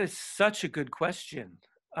 That is such a good question.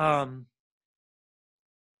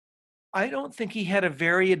 I don't think he had a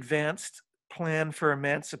very advanced plan for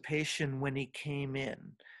emancipation when he came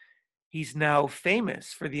in. He's now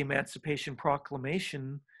famous for the Emancipation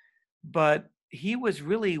Proclamation, but he was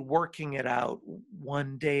really working it out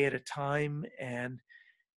one day at a time. And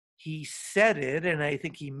he said it, and I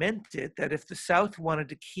think he meant it, that if the South wanted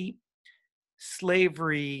to keep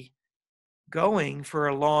slavery going for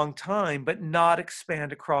a long time, but not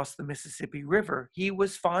expand across the Mississippi River, he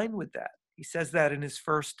was fine with that. He says that in his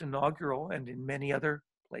first inaugural and in many other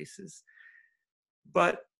places.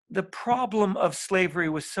 But the problem of slavery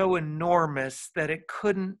was so enormous that it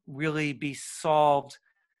couldn't really be solved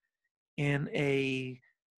in a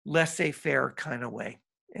laissez-faire kind of way.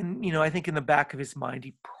 And, I think in the back of his mind,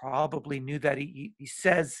 he probably knew that. He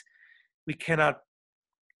says we cannot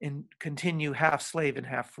continue half slave and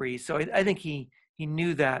half free. So I think he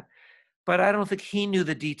knew that. But I don't think he knew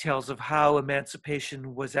the details of how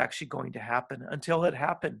emancipation was actually going to happen until it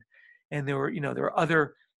happened. And there were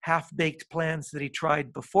other half-baked plans that he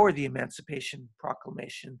tried before the Emancipation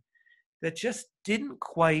Proclamation that just didn't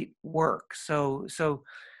quite work. So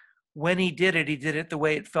when he did it the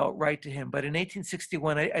way it felt right to him. But in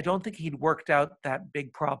 1861, I don't think he'd worked out that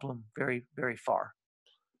big problem very, very far.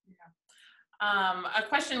 A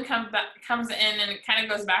question comes in, and it kind of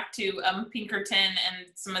goes back to Pinkerton and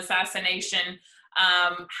some assassination.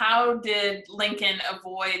 How did Lincoln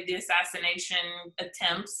avoid the assassination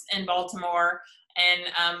attempts in Baltimore,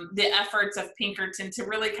 and the efforts of Pinkerton to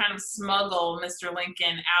really kind of smuggle Mr.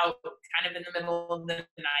 Lincoln out kind of in the middle of the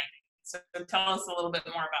night? So tell us a little bit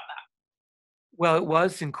more about that. Well, it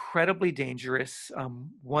was incredibly dangerous.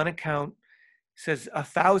 One account says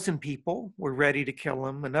 1,000 people were ready to kill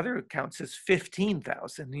him. Another account says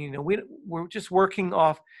 15,000. We're just working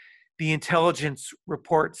off the intelligence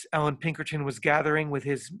reports Alan Pinkerton was gathering with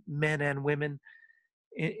his men and women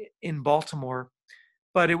in Baltimore.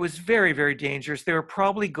 But it was very, very dangerous. They were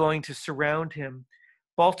probably going to surround him.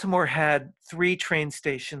 Baltimore had 3 train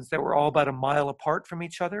stations that were all about a mile apart from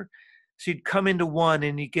each other. So you'd come into one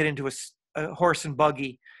and you'd get into a horse and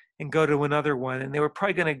buggy and go to another one. And they were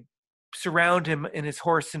probably going to surround him in his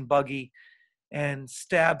horse and buggy and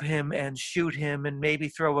stab him and shoot him and maybe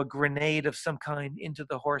throw a grenade of some kind into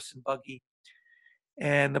the horse and buggy.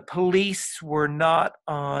 And the police were not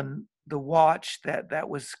on the watch that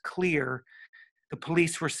was clear. The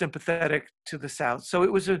police were sympathetic to the South. So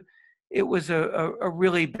it was a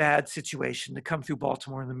really bad situation to come through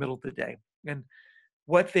Baltimore in the middle of the day. And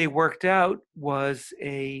what they worked out was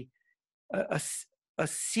a, a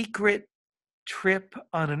secret trip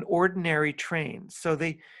on an ordinary train. So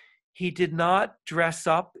he did not dress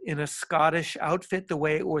up in a Scottish outfit the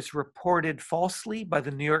way it was reported falsely by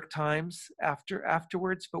the New York Times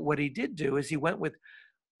afterwards. But what he did do is he went with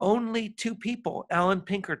only two people, Alan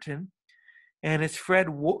Pinkerton and his friend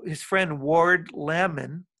Ward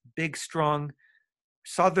Lamon, big, strong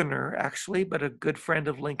Southerner, actually, but a good friend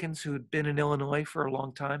of Lincoln's who had been in Illinois for a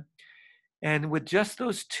long time. And with just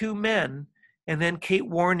those two men, and then Kate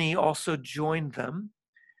Warney also joined them,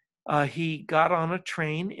 he got on a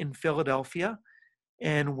train in Philadelphia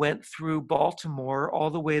and went through Baltimore all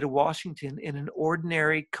the way to Washington in an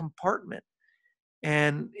ordinary compartment.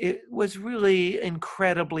 And it was really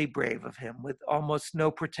incredibly brave of him, with almost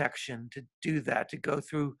no protection, to do that, to go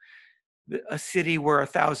through a city where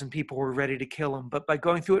 1,000 people were ready to kill him. But by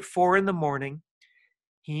going through at 4 a.m,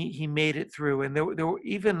 he made it through. And there were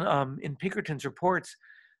even in Pinkerton's reports,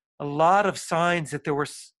 a lot of signs that there were,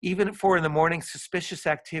 even at 4 a.m, suspicious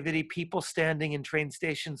activity, people standing in train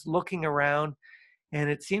stations looking around.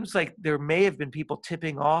 And it seems like there may have been people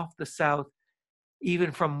tipping off the South,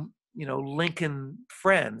 even from Lincoln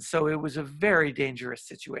friends. So it was a very dangerous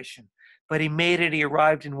situation. But he made it. He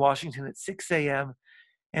arrived in Washington at 6 a.m.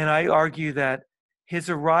 And I argue that his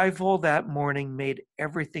arrival that morning made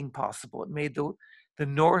everything possible. It made the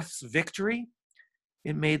North's victory.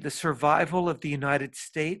 It made the survival of the United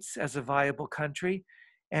States as a viable country.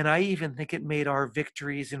 And I even think it made our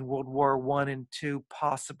victories in World War I and II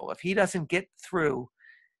possible. If he doesn't get through,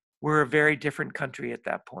 we're a very different country at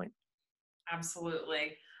that point.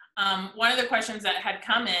 Absolutely. One of the questions that had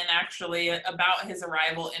come in actually about his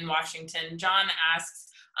arrival in Washington, John asks,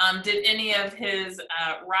 did any of his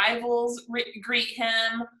rivals greet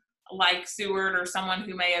him, like Seward or someone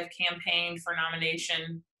who may have campaigned for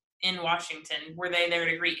nomination in Washington? Were they there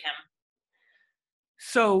to greet him?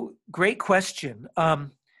 So, great question.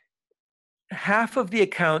 Half of the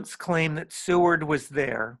accounts claim that Seward was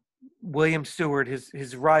there, William Seward,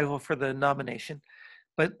 his rival for the nomination,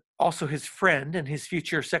 but also his friend and his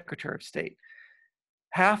future Secretary of State.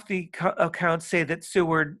 Half the accounts say that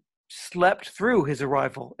Seward slept through his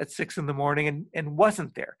arrival at 6 a.m. and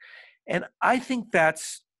wasn't there. And I think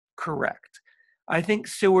that's correct. I think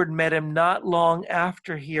Seward met him not long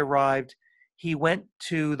after he arrived. He went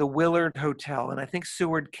to the Willard Hotel, and I think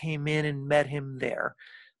Seward came in and met him there,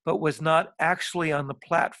 but was not actually on the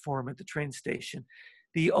platform at the train station.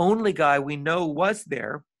 The only guy we know was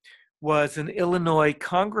there was an Illinois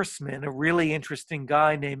congressman, a really interesting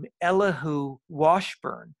guy named Elihu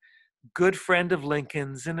Washburn, good friend of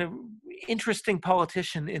Lincoln's and an interesting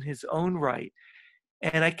politician in his own right.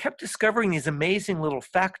 And I kept discovering these amazing little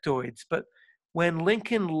factoids. But when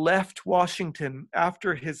Lincoln left Washington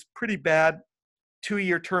after his pretty bad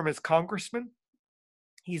 2-year term as congressman,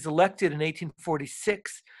 he's elected in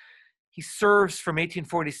 1846. He serves from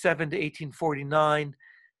 1847 to 1849.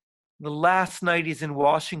 The last night he's in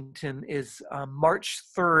Washington is March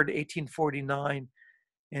 3rd, 1849,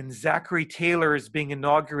 and Zachary Taylor is being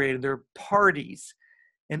inaugurated. There are parties,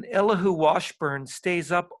 and Elihu Washburn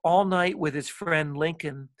stays up all night with his friend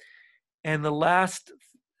Lincoln, and the last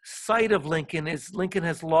sight of Lincoln is Lincoln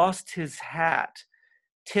has lost his hat,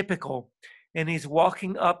 typical, and he's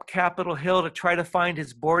walking up Capitol Hill to try to find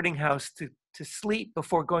his boarding house to sleep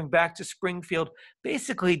before going back to Springfield,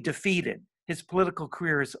 basically defeated. His political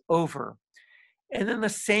career is over. And then the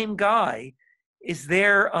same guy is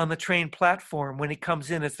there on the train platform when he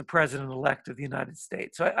comes in as the president-elect of the United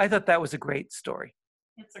States. So I thought that was a great story.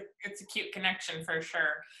 It's a cute connection for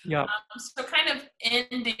sure. Yeah. So kind of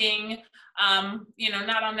ending,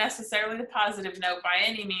 not on necessarily the positive note by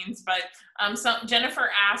any means, but so Jennifer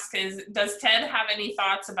asks, does Ted have any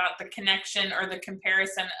thoughts about the connection or the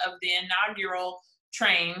comparison of the inaugural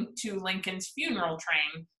train to Lincoln's funeral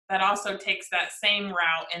train that also takes that same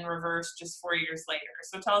route in reverse just 4 years later?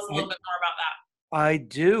 So tell us a little bit more about that. I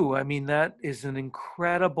do. I mean, that is an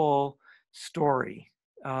incredible story.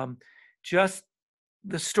 Just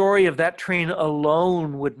the story of that train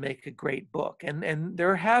alone would make a great book. And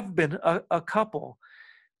there have been a couple,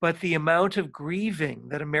 but the amount of grieving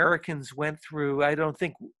that Americans went through, I don't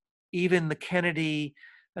think even the Kennedy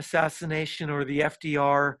assassination or the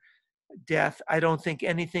FDR death, I don't think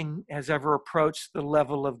anything has ever approached the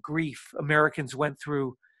level of grief Americans went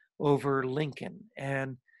through over Lincoln.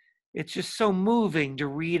 And it's just so moving to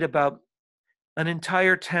read about an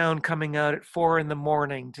entire town coming out at 4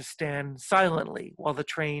 a.m. to stand silently while the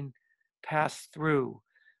train pass through,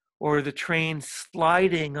 or the train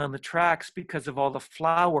sliding on the tracks because of all the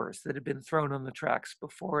flowers that had been thrown on the tracks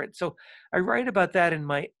before it. So I write about that in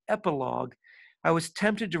my epilogue. I was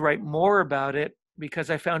tempted to write more about it because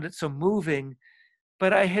I found it so moving,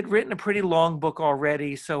 but I had written a pretty long book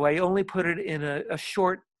already, so I only put it in a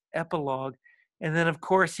short epilogue. And then, of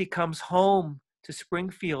course, he comes home to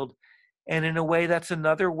Springfield. And in a way, that's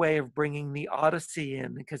another way of bringing the Odyssey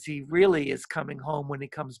in, because he really is coming home when he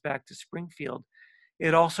comes back to Springfield.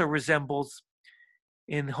 It also resembles,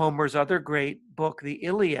 in Homer's other great book, the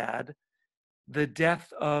Iliad, the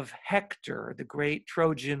death of Hector, the great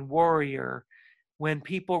Trojan warrior, when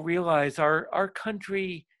people realize our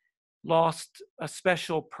country lost a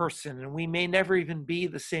special person, and we may never even be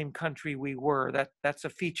the same country we were. That's a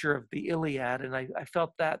feature of the Iliad, and I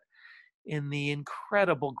felt that in the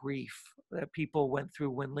incredible grief that people went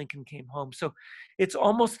through when Lincoln came home. So it's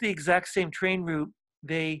almost the exact same train route.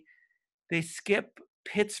 They skip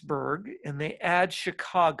Pittsburgh and they add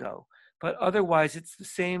Chicago, but otherwise it's the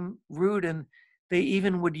same route, and they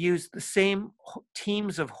even would use the same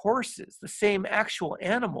teams of horses, the same actual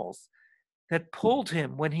animals that pulled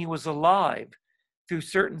him when he was alive through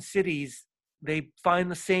certain cities. They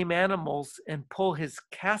find the same animals and pull his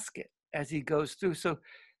casket as he goes through. So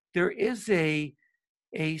there is a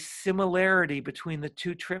similarity between the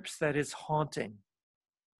two trips that is haunting.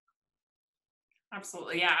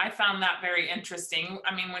 Absolutely. Yeah, I found that very interesting.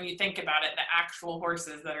 I mean, when you think about it, the actual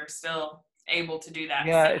horses that are still able to do that.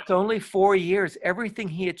 Yeah, it's only 4 years. Everything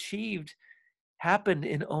he achieved happened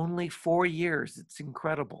in only 4 years. It's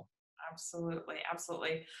incredible. Absolutely,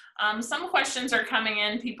 absolutely. Some questions are coming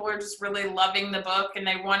in. People are just really loving the book, and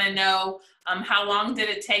they want to know how long did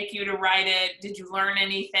it take you to write it? Did you learn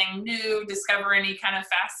anything new? Discover any kind of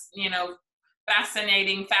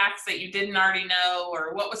fascinating facts that you didn't already know,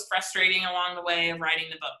 or what was frustrating along the way of writing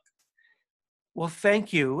the book? Well,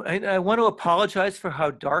 thank you. I want to apologize for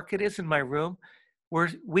how dark it is in my room.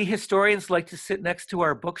 We historians like to sit next to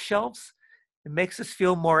our bookshelves. It makes us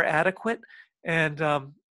feel more adequate. And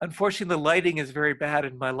unfortunately, the lighting is very bad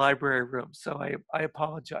in my library room, so I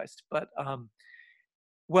apologized. But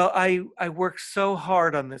well, I worked so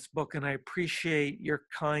hard on this book, and I appreciate your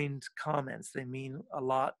kind comments. They mean a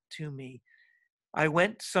lot to me. I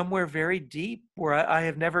went somewhere very deep where I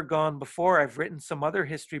have never gone before. I've written some other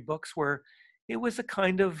history books where it was a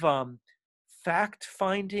kind of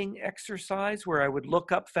fact-finding exercise where I would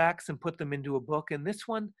look up facts and put them into a book. And this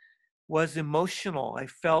one was emotional. I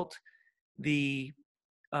felt the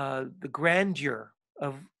grandeur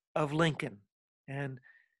of Lincoln and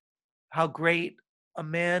how great a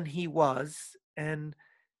man he was, and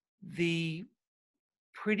the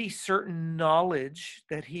pretty certain knowledge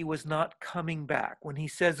that he was not coming back. When he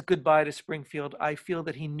says goodbye to Springfield, I feel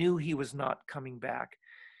that he knew he was not coming back.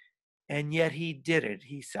 And yet he did it.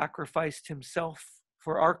 He sacrificed himself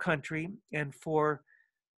for our country and for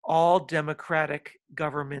all democratic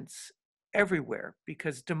governments everywhere,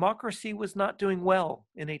 because democracy was not doing well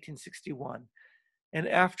in 1861. And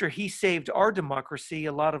after he saved our democracy,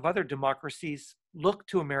 a lot of other democracies looked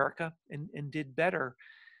to America and did better.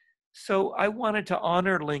 So I wanted to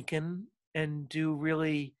honor Lincoln and do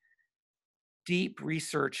really deep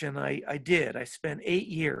research, and I did. I spent 8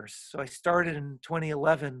 years. So I started in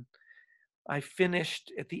 2011. I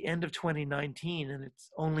finished at the end of 2019, and it's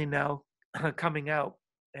only now coming out.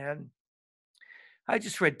 And I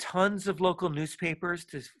just read tons of local newspapers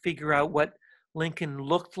to figure out what Lincoln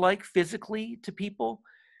looked like physically to people.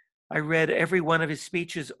 I read every one of his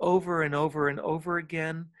speeches over and over and over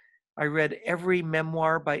again. I read every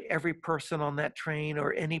memoir by every person on that train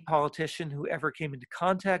or any politician who ever came into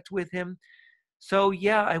contact with him. So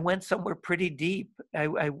yeah, I went somewhere pretty deep.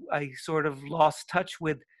 I sort of lost touch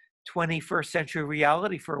with 21st century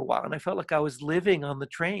reality for a while, and I felt like I was living on the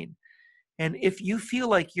train. And if you feel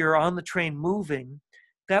like you're on the train moving,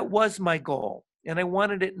 that was my goal. And I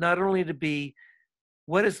wanted it not only to be,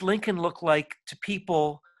 what does Lincoln look like to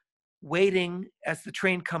people waiting as the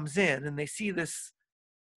train comes in and they see this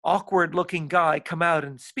awkward looking guy come out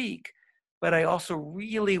and speak, but I also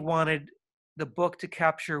really wanted the book to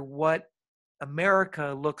capture what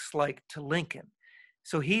America looks like to Lincoln.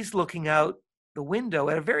 So he's looking out the window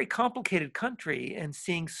at a very complicated country and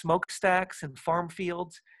seeing smokestacks and farm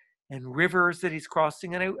fields and rivers that he's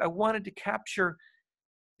crossing. And I wanted to capture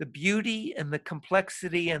the beauty and the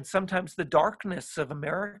complexity and sometimes the darkness of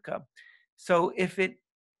America. So if it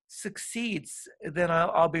succeeds, then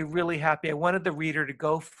I'll be really happy. I wanted the reader to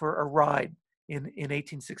go for a ride in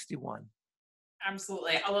 1861.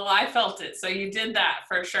 Absolutely. Well, I felt it. So you did that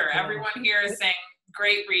for sure. Everyone here is saying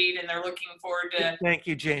great read, and they're looking forward to Thank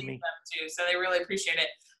you, reading Jamie. them too. So they really appreciate it.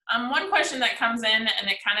 One question that comes in, and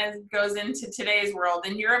it kind of goes into today's world.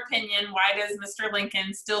 In your opinion, why does Mr.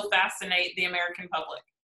 Lincoln still fascinate the American public?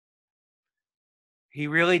 He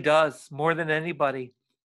really does, more than anybody.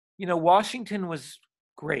 You know, Washington was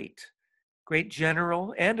great, great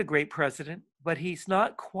general and a great president, but he's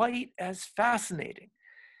not quite as fascinating.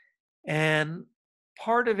 And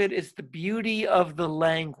part of it is the beauty of the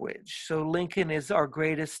language. So Lincoln is our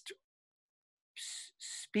greatest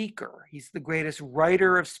speaker. He's the greatest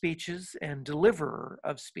writer of speeches and deliverer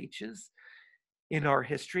of speeches in our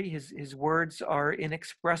history. His words are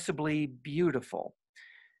inexpressibly beautiful.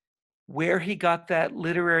 Where he got that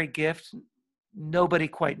literary gift, nobody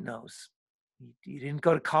quite knows. He didn't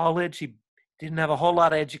go to college. He didn't have a whole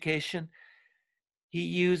lot of education. He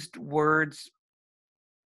used words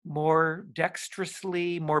more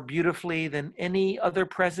dexterously, more beautifully than any other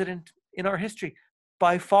president in our history,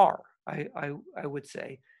 by far, I would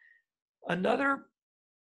say. Another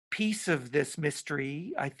piece of this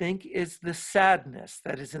mystery, I think, is the sadness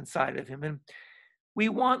that is inside of him. And we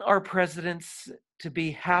want our presidents to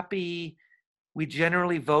be happy. We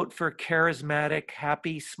generally vote for charismatic,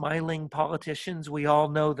 happy, smiling politicians. We all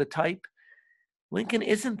know the type. Lincoln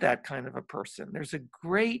isn't that kind of a person. There's a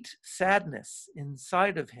great sadness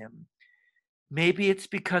inside of him. Maybe it's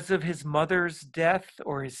because of his mother's death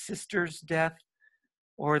or his sister's death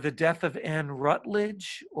or the death of Anne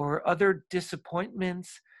Rutledge or other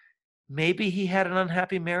disappointments. Maybe he had an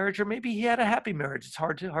unhappy marriage, or maybe he had a happy marriage. It's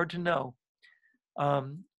hard to know.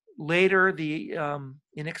 Later, the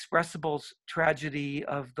inexpressible tragedy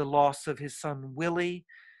of the loss of his son Willie,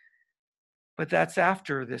 but that's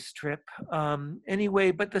after this trip.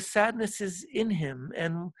 Anyway, but the sadness is in him,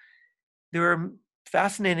 and there are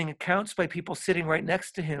fascinating accounts by people sitting right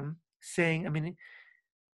next to him saying, I mean,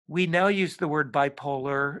 we now use the word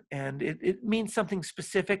bipolar, and it means something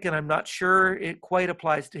specific, and I'm not sure it quite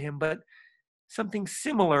applies to him, but something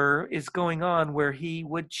similar is going on where he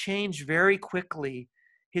would change very quickly.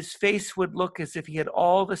 His face would look as if he had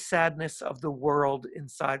all the sadness of the world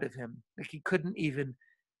inside of him. Like he couldn't even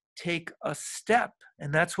take a step.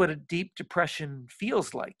 And that's what a deep depression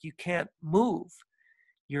feels like. You can't move.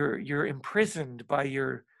 You're imprisoned by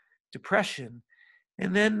your depression.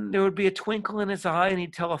 And then there would be a twinkle in his eye, and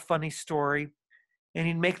he'd tell a funny story, and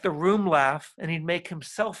he'd make the room laugh, and he'd make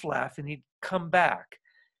himself laugh, and he'd come back.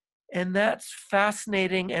 And that's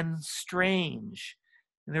fascinating and strange.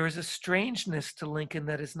 And there is a strangeness to Lincoln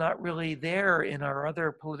that is not really there in our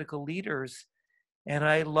other political leaders. And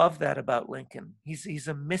I love that about Lincoln. He's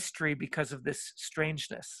a mystery because of this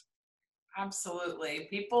strangeness. Absolutely.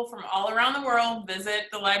 People from all around the world visit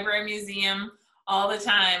the library museum all the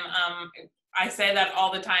time. I say that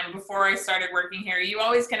all the time before I started working here. You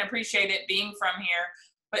always can appreciate it being from here,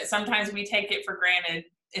 but sometimes we take it for granted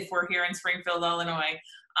if we're here in Springfield, Illinois.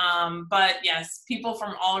 But yes, people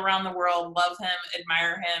from all around the world love him,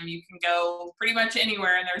 admire him. You can go pretty much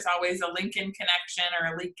anywhere and there's always a Lincoln connection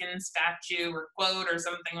or a Lincoln statue or quote or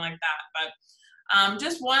something like that. But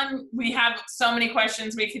just one, we have so many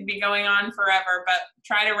questions, we could be going on forever, but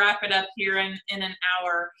try to wrap it up here in an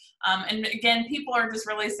hour. And again, people are just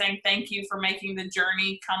really saying thank you for making the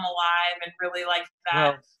journey come alive and really like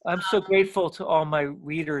that. Well, I'm so grateful to all my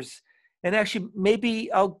readers. And actually,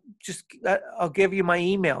 maybe I'll give you my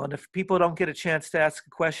email. And if people don't get a chance to ask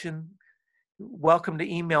a question, welcome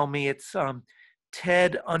to email me. It's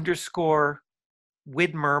Ted_Widmer,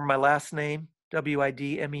 my last name,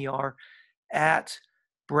 WIDMER, at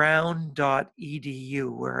brown.edu,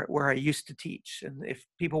 where I used to teach. And if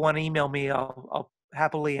people want to email me, I'll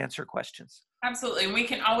happily answer questions. Absolutely. And we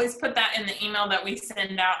can always put that in the email that we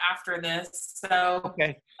send out after this. So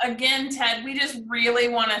okay. Again, Ted, we just really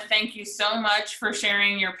want to thank you so much for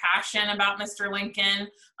sharing your passion about Mr. Lincoln,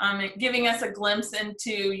 giving us a glimpse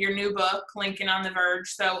into your new book, Lincoln on the Verge.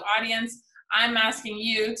 So audience, I'm asking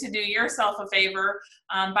you to do yourself a favor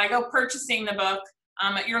by go purchasing the book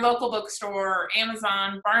at your local bookstore,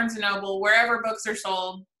 Amazon, Barnes & Noble, wherever books are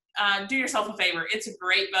sold. Do yourself a favor. It's a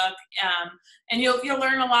great book, and you'll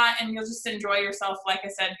learn a lot, and you'll just enjoy yourself. Like I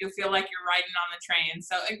said, you'll feel like you're riding on the train.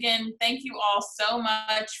 So again, thank you all so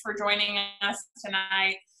much for joining us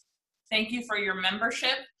tonight. Thank you for your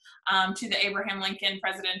membership to the Abraham Lincoln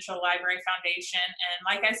Presidential Library Foundation. And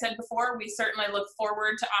like I said before, we certainly look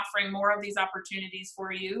forward to offering more of these opportunities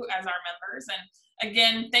for you as our members. And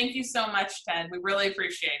again, thank you so much, Ted. We really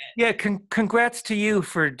appreciate it. Yeah, congrats to you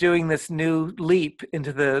for doing this new leap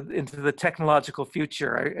into the technological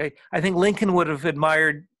future. I think Lincoln would have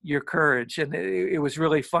admired your courage, and it was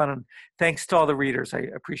really fun. And thanks to all the readers. I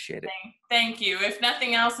appreciate it. Thank you. If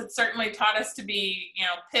nothing else, it certainly taught us to be,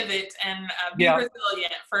 pivot and be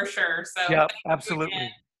resilient for sure. So yeah,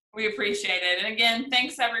 absolutely. We appreciate it. And again,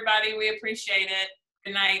 thanks everybody. We appreciate it.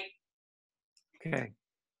 Good night. Okay.